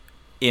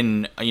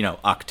in,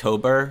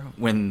 October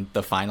when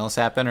the finals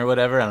happen or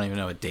whatever, I don't even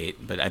know a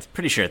date, but I'm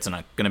pretty sure it's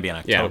going to be in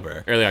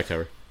October. Yeah, early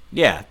October.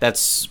 Yeah,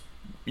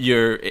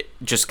 you're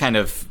just kind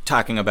of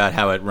talking about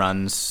how it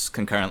runs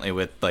concurrently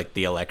with like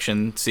the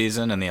election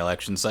season and the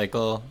election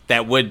cycle.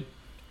 That would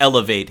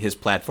elevate his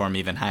platform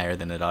even higher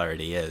than it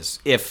already is.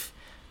 If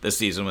the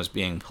season was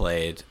being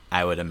played,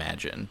 I would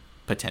imagine,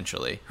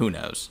 potentially. Who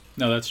knows?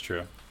 No, that's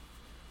true.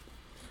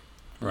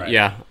 Right.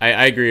 Yeah,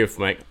 I agree with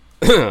Mike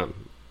on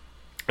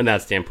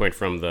that standpoint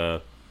from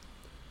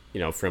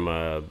from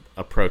a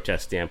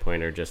protest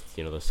standpoint or just,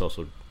 the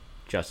social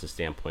justice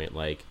standpoint.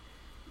 Like,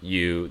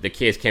 the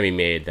case can be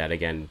made that,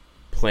 again,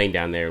 playing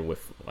down there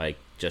with, like,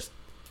 just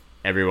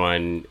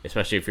everyone,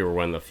 especially if you were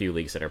one of the few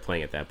leagues that are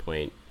playing at that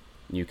point,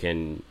 you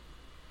can,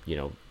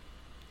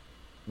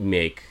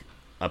 make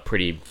a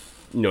pretty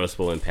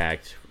noticeable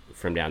impact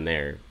from down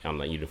there on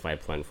the unified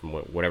plan from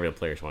whatever the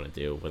players want to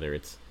do, whether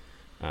it's,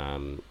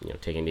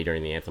 taking a knee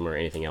during the anthem or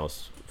anything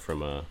else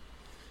from a,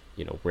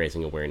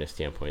 raising awareness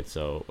standpoint.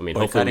 So, I mean,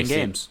 or hopefully cutting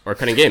games. Or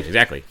cutting games,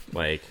 exactly.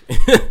 Like,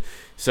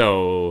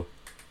 so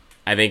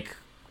I think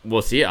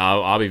we'll see.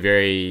 I'll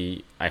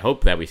be I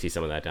hope that we see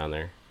some of that down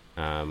there,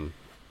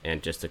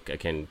 and just to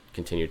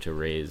continue to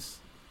raise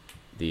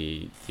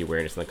the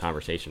awareness and the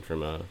conversation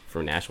from a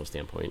national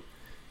standpoint.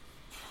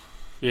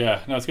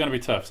 Yeah, no, it's going to be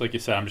tough. So like you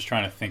said, I'm just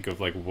trying to think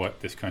of like what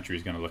this country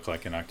is going to look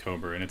like in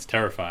October, and it's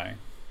terrifying.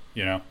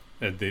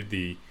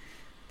 The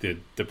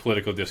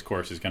political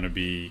discourse is going to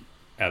be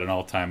at an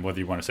all-time, whether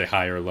you want to say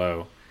high or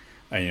low.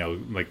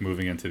 Like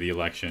moving into the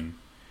election,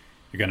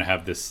 you're going to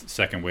have this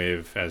second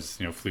wave as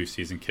flu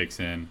season kicks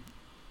in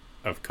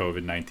of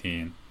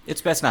COVID-19.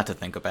 It's best not to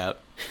think about.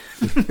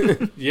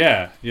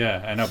 Yeah,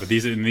 I know. But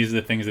these are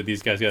the things that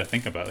these guys got to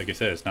think about. Like I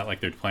said, it's not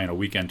like they're playing a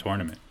weekend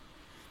tournament.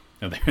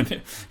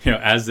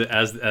 As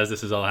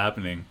this is all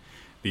happening,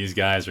 these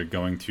guys are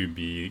going to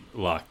be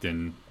locked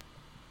in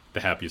the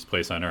happiest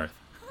place on earth,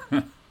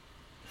 or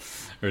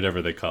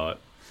whatever they call it.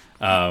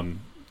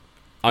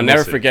 I'll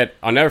never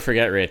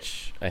forget,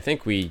 Rich. I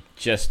think we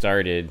just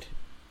started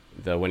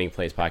the Winning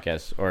Plays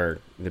podcast, or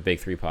the Big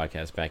Three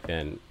podcast back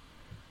then.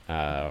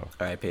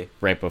 RIP.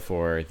 Right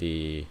before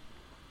the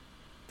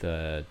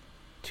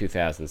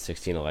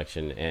 2016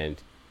 election, and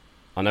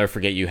I'll never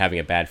forget you having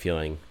a bad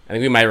feeling. I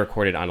think we might have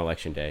recorded on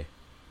election day,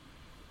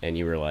 and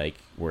you were like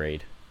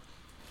worried.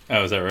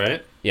 Oh, is that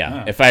right?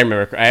 Yeah, If I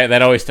remember,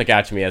 that always stuck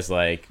out to me as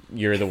like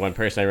you're the one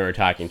person I remember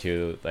talking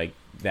to like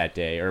that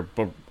day, or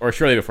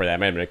shortly before that. It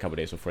might have been a couple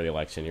days before the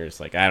election. You're just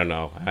like, I don't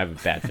know, I have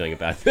a bad feeling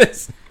about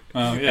this.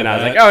 And I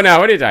was like, oh no,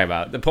 what are you talking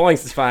about? The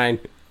polling's is fine.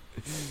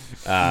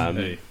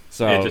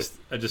 So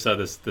I just saw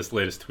this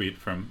latest tweet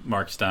from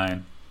Mark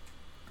Stein.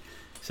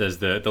 It says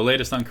the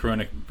latest on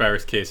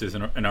coronavirus cases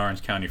in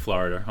Orange County,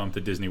 Florida, home to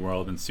Disney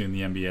World and soon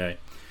the NBA.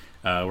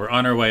 We're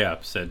on our way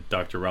up, said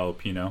Dr. Raul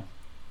Pino.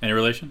 Any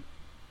relation?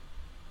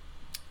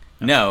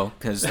 No,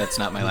 because that's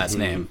not my last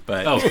name.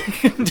 But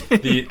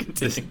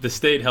the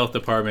state health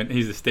department.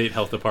 He's the state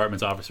health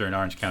department's officer in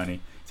Orange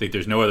County. It's like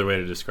there's no other way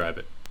to describe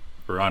it.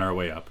 We're on our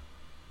way up.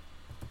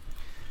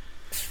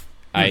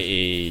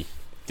 I.e.,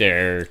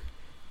 there.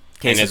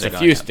 Cases and it's a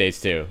few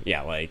states too.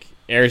 Yeah, like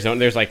Arizona.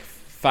 There's like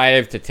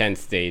 5 to 10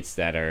 states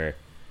that are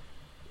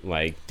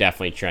like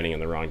definitely trending in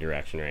the wrong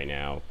direction right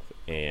now,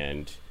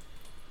 and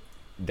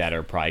that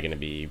are probably going to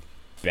be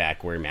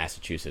back where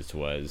Massachusetts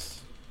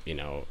was,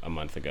 a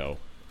month ago,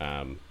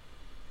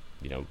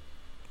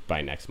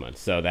 by next month.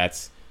 So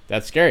that's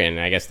scary, and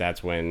I guess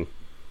that's when,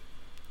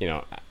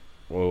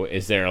 well,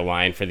 is there a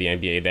line for the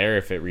NBA there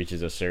if it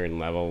reaches a certain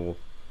level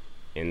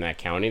in that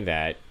county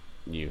that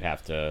you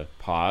have to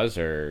pause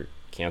or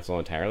cancel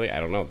entirely? I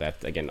don't know.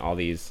 That's, again, all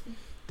these,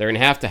 they're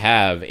going to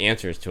have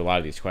answers to a lot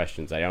of these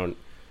questions. I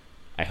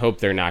hope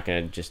they're not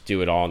going to just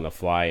do it all on the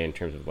fly in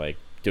terms of like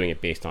doing it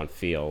based on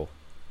feel.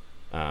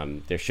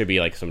 There should be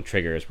like some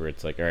triggers where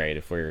it's like, all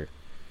right,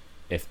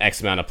 if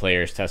X amount of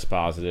players test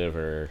positive,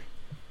 or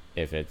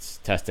if it's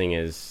testing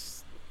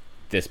is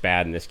this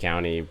bad in this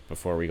county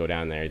before we go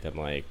down there, then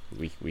like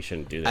we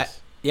shouldn't do this.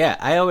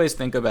 I always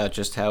think about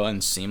just how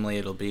unseemly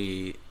it'll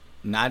be,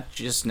 not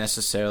just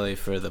necessarily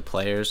for the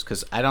players,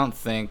 because I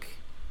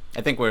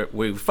think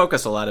we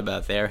focus a lot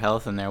about their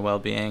health and their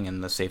well-being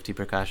and the safety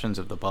precautions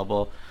of the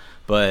bubble,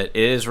 but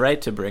it is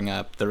right to bring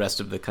up the rest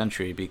of the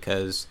country,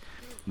 because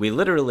we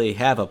literally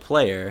have a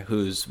player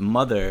whose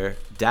mother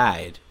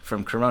died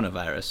from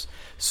coronavirus.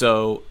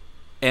 So,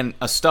 and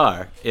a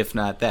star, if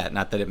not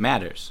that it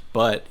matters,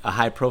 but a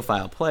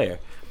high-profile player.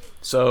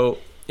 So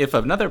if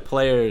another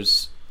player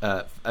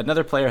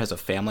has a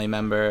family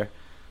member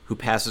who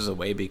passes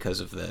away because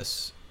of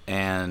this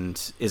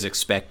and is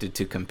expected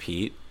to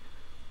compete,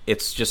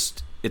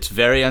 it's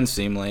very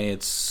unseemly.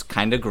 It's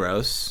kind of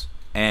gross,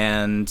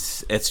 and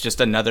it's just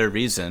another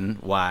reason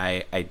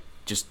why I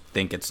just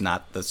think it's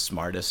not the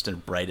smartest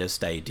and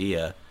brightest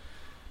idea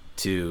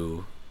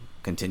to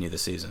continue the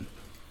season.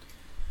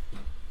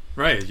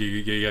 Right,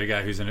 you got a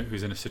guy who's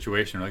in a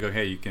situation like, oh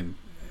hey, you can,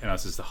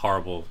 this is a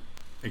horrible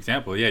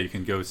example. Yeah, you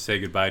can go say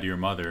goodbye to your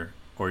mother,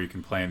 or you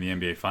can play in the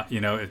NBA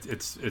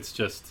it's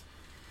just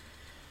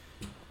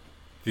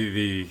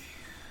the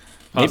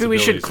maybe we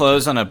should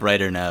close on a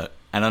brighter note.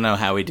 I don't know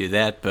how we do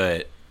that,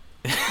 but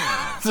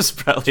this is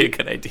probably a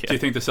good idea. Do you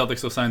think the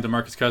Celtics will sign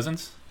DeMarcus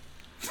Cousins?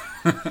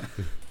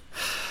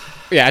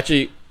 Yeah,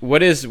 actually,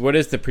 what is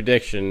the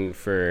prediction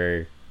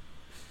for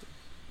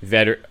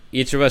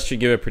each of us should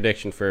give a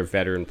prediction for a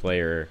veteran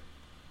player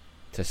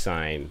to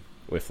sign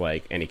with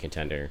like any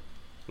contender,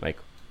 like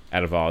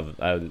out of all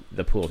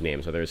the pool of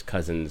names, whether it's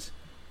Cousins,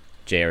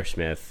 J.R.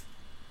 Smith,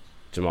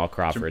 Jamal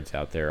Crawford's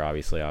out there,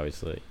 obviously. Or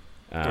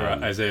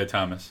Isaiah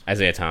Thomas.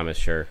 Isaiah Thomas,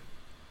 sure.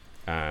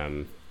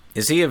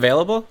 Is he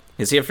available?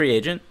 Is he a free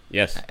agent?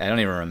 Yes. I don't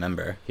even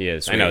remember. He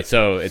is. Sweet. I know.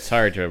 So it's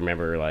hard to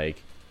remember,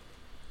 like,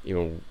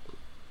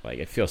 like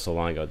it feels so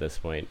long ago at this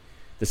point.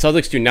 The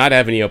Celtics do not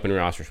have any open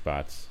roster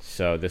spots,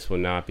 so this will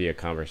not be a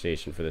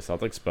conversation for the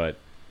Celtics. But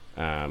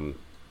I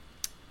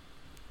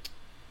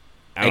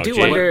do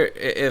wonder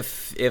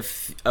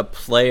if a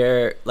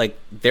player like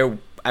there.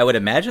 I would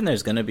imagine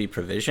there's going to be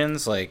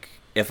provisions like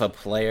if a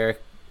player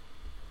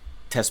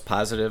tests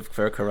positive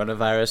for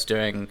coronavirus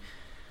during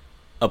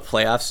a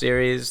playoff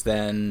series,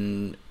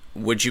 then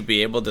would you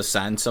be able to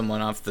sign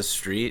someone off the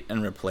street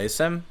and replace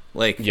him?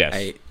 Like,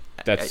 yes,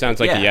 that sounds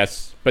like a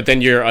yes. But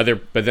then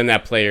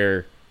that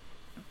player,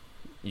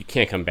 you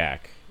can't come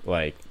back.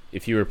 Like,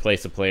 if you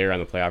replace a player on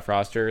the playoff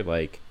roster,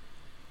 like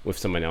with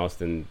someone else,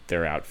 then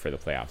they're out for the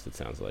playoffs. It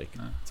sounds like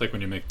it's like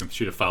when you make them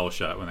shoot a foul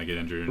shot when they get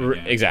injured in a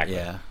game. Exactly.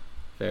 Yeah,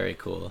 very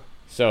cool.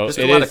 So there's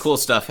a lot of cool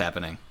stuff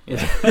happening.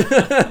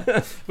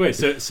 Yeah. Wait,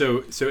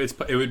 so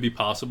it would be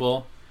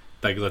possible,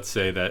 like let's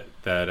say that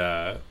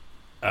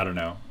I don't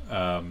know,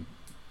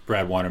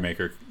 Brad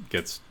Wanamaker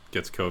gets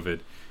COVID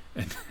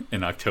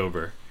in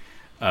October.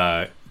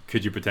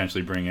 Could you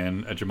potentially bring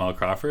in a Jamal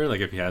Crawford, like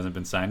if he hasn't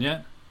been signed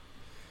yet?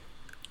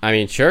 I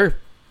mean, sure.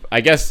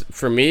 I guess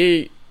for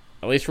me,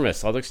 at least from a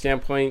Celtics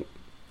standpoint,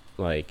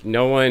 like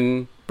no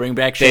one bring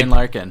back Shane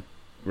Larkin,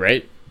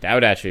 right? That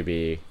would actually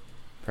be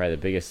probably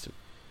the biggest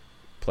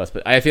plus.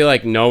 But I feel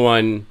like no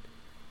one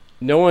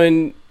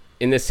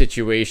in this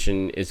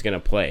situation is going to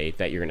play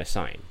that you're going to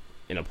sign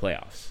in a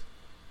playoffs.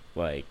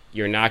 Like,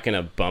 you're not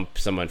going to bump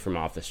someone from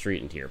off the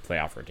street into your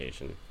playoff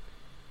rotation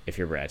if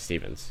you're Brad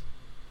Stevens,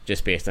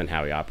 just based on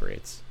how he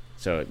operates.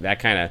 So that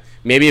kind of,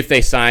 maybe if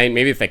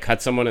they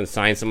cut someone and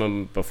sign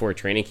someone before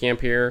training camp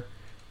here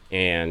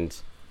and,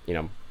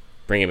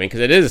 bring him in.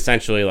 Because it is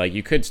essentially like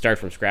you could start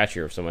from scratch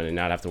here with someone and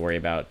not have to worry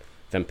about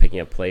them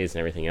picking up plays and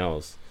everything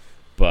else.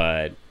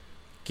 But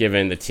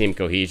given the team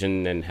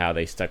cohesion and how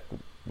they stuck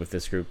with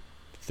this group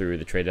through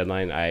the trade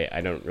deadline,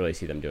 I don't really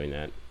see them doing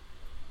that.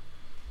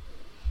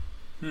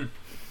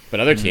 But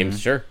other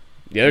teams, sure.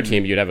 The other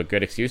team you'd have a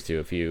good excuse to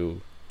if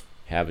you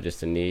have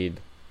just a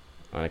need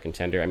on a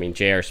contender. I mean,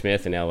 J.R.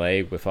 Smith in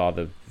L.A., with all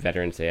the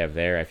veterans they have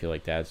there, I feel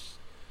like that's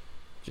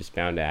just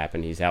bound to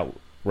happen. He's out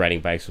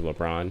riding bikes with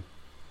LeBron.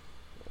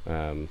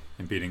 And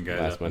beating guys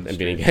last up month. on And the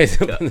beating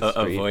guys up on the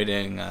street.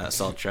 Avoiding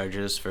assault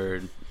charges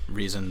for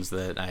reasons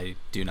that I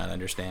do not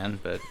understand,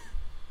 but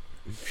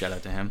shout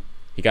out to him.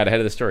 He got ahead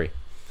of the story.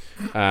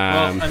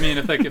 Well, I mean,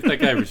 if that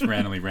guy just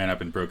randomly ran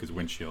up and broke his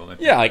windshield,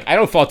 Yeah, like I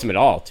don't fault him at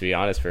all, to be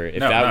honest. For if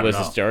No, that not was at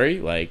the all. story,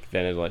 like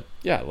then it's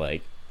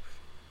like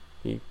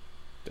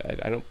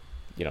I don't,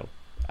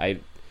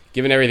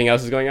 given everything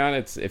else is going on,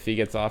 it's if he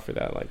gets off for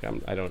that, like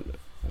I'm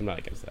not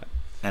against that.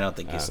 I don't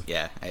think he's.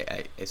 Yeah,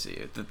 I see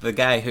you. The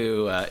guy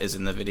who is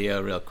in the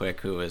video, real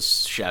quick, who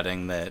was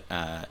shouting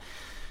that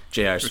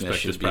J.R. Smith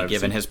should be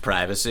given his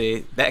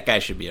privacy. That guy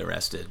should be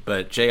arrested,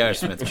 but J.R.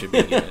 Smith should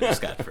be given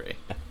scot free.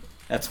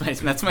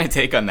 That's my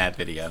take on that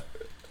video.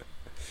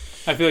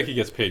 I feel like he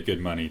gets paid good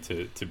money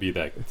to be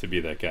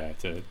that guy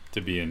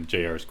to be in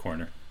JR's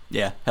corner.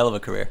 Yeah, hell of a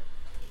career.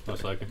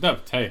 Most likely. No,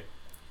 hey.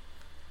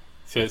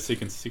 So you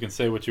can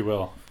say what you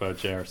will about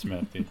J.R.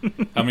 Smith.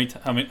 How many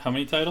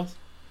titles?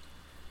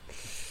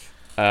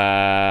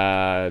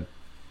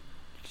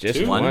 Just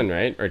Two? one,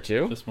 right? Or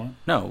two? Just one.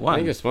 No, I one.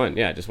 think just one.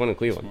 Yeah, just one in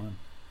Cleveland. Just one.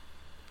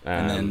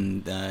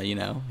 And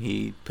then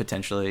he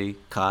potentially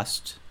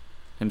cost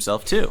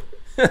himself two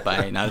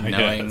by not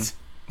knowing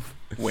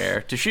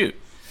where to shoot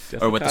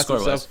or what the cost score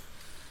was. himself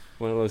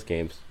one of those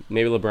games.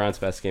 Maybe LeBron's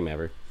best game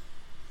ever.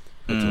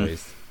 That's a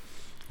waste.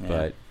 Yeah.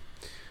 But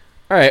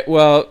all right,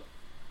 well,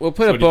 we'll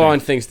put So a what do you bow on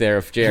think? things there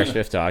of J.R.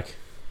 Smith talk.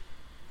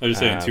 I was just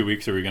saying, in 2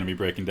 weeks, are we going to be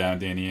breaking down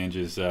Danny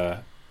Ainge's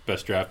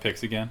best draft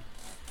picks again?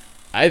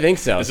 I think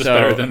so. Is this So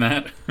better than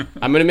that?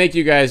 I'm gonna make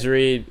you guys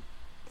read.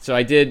 So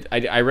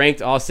I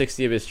ranked all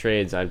 60 of his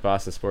trades on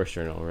Boston Sports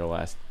Journal over the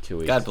last 2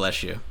 weeks. God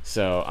bless you.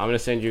 So I'm gonna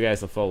send you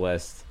guys the full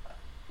list,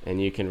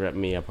 and you can rip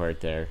me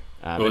apart there.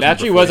 was It it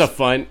actually before? was a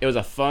fun. It was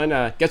a fun.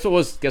 Guess what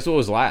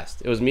was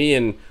last? It was me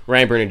and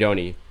Ryan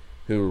Bernardoni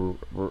who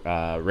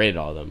rated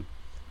all of them.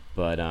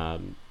 But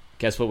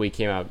guess what we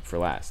came out for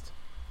last?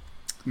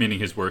 Meaning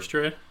his worst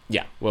trade?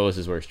 Yeah. What was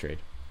his worst trade?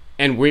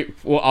 And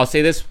I'll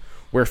say this: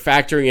 we're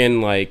factoring in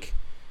like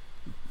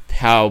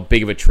how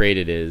big of a trade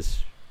it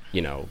is.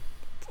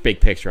 Big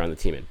picture on the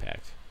team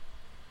impact.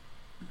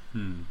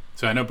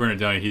 So I know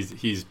Bernardoni,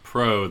 he's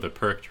pro the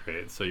Perk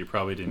trade, so you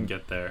probably didn't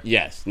get there.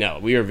 Yes. No.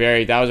 We were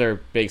that was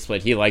our big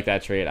split. He liked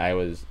that trade. I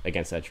was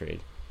against that trade.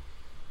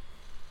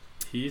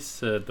 He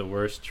said the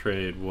worst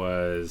trade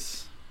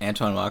was...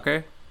 Antoine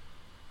Walker?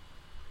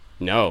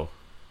 No.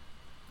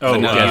 Oh, no,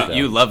 no, yes,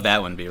 you love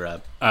that one,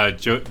 B-Rob.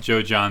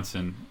 Joe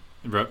Johnson,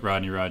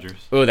 Rodney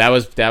Rogers. Oh, that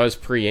was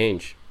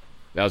pre-Ainge.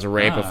 That was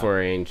right Ah. before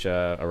Ainge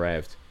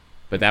arrived.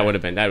 But that would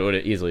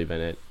have easily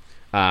been it.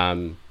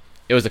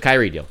 It was a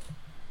Kyrie deal,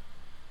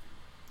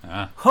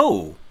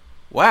 Oh,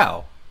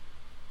 wow.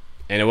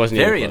 and it wasn't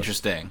even Very close.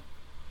 interesting.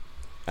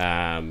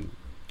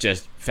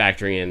 Just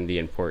factoring in the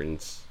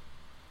importance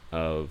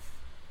of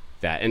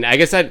that, and I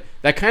guess that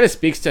kind of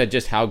speaks to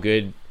just how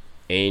good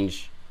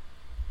Ainge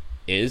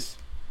is,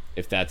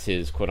 if that's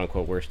his quote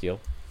unquote worst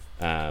deal.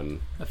 That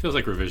feels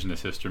like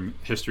revisionist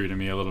history to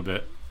me a little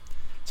bit.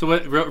 So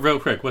what? Real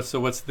quick,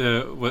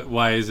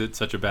 why is it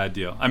such a bad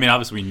deal? I mean,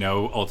 obviously we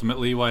know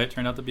ultimately why it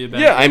turned out to be a bad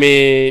Yeah, deal. I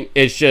mean,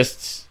 it's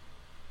just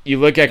you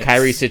look at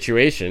Kyrie's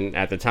situation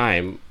at the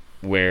time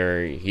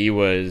where he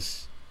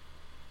was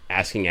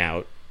asking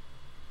out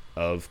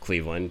of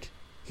Cleveland.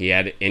 He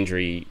had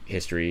injury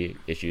history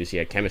issues. He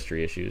had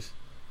chemistry issues,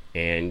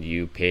 and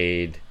you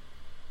gave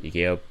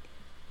up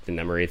the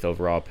number 8th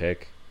overall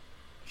pick,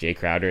 Jay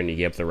Crowder, and you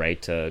gave up the right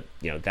to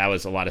that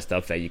was a lot of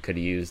stuff that you could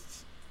have used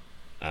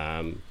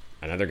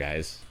on other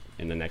guys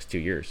in the next 2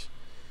 years.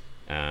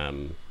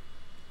 And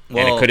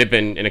it could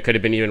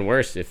have been even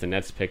worse if the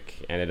Nets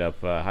pick ended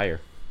up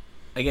higher.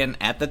 Again,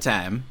 at the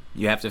time,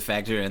 you have to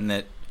factor in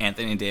that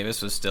Anthony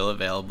Davis was still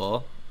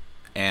available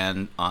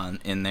and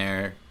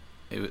it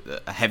was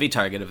a heavy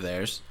target of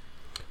theirs.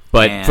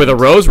 But for the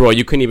Rose role,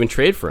 you couldn't even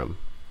trade for him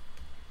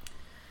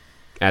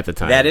at the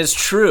time. That is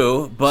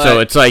true, but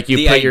so it's like you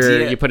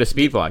the put a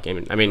speed block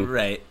in. I mean,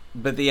 right.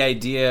 But the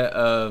idea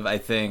of, I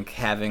think,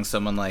 having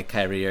someone like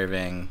Kyrie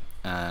Irving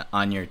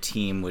on your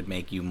team would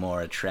make you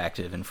more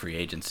attractive in free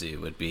agency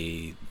would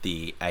be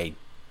the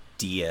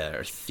idea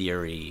or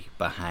theory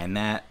behind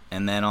that.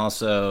 And then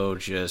also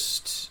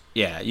just,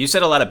 you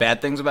said a lot of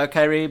bad things about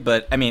Kyrie,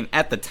 but I mean,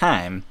 at the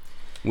time,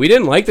 we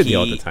didn't like the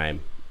deal at the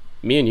time.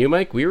 Me and you,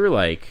 Mike, we were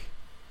like,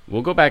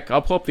 we'll go back.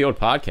 I'll pull up the old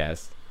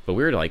podcast. But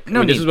we were like,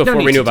 this is before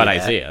we knew about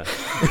Isaiah.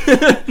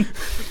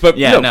 But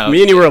me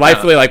and you were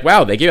rightfully like,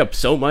 wow, they gave up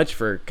so much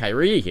for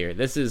Kyrie here.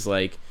 This is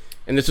like,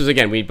 and this was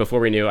again before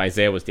we knew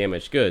Isaiah was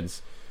damaged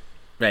goods.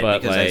 Right,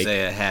 but because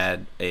Isaiah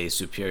had a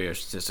superior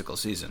statistical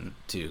season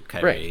to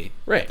Kyrie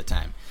at the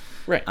time.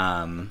 Right.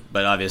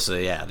 But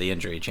obviously, the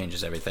injury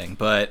changes everything.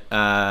 But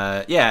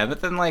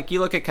but then like you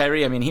look at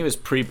Kyrie, I mean, he was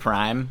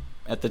pre-prime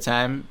at the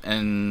time,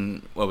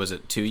 and what was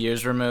it, 2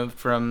 years removed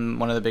from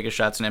one of the biggest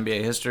shots in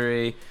NBA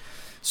history.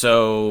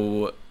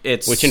 So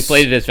which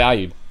inflated his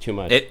value too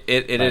much. It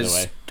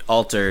is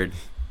altered.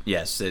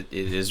 Yes, it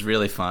is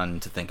really fun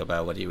to think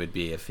about what he would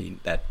be if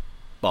that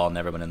ball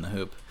never went in the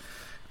hoop.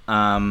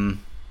 But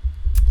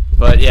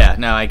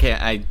I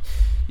can't.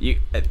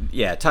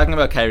 Talking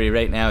about Kyrie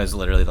right now is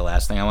literally the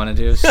last thing I want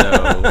to do. So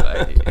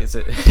is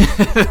it?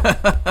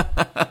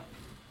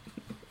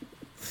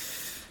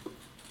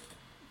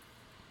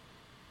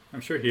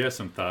 sure he has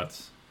some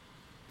thoughts.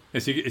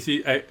 Is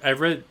he? I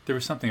read there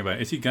was something about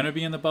it. Is he gonna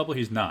be in the bubble?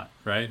 He's not,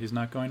 right? He's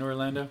not going to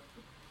Orlando.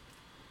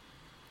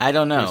 I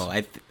don't know.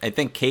 I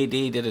think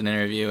KD did an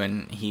interview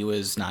and he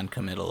was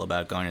non-committal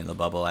about going into the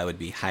bubble.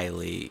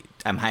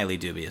 I'm highly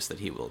dubious that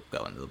he will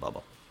go into the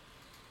bubble.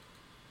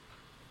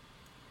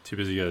 Too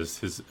busy as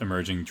his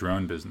emerging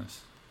drone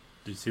business.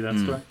 Did you see that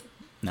story?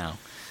 No.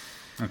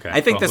 Okay. I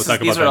think these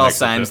these are all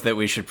signs that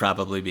we should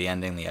probably be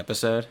ending the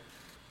episode.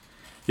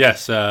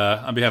 Yes.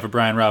 On behalf of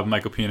Brian, Rob, and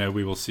Michael Pina,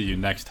 we will see you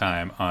next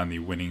time on the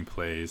Winning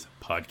Plays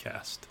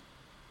podcast.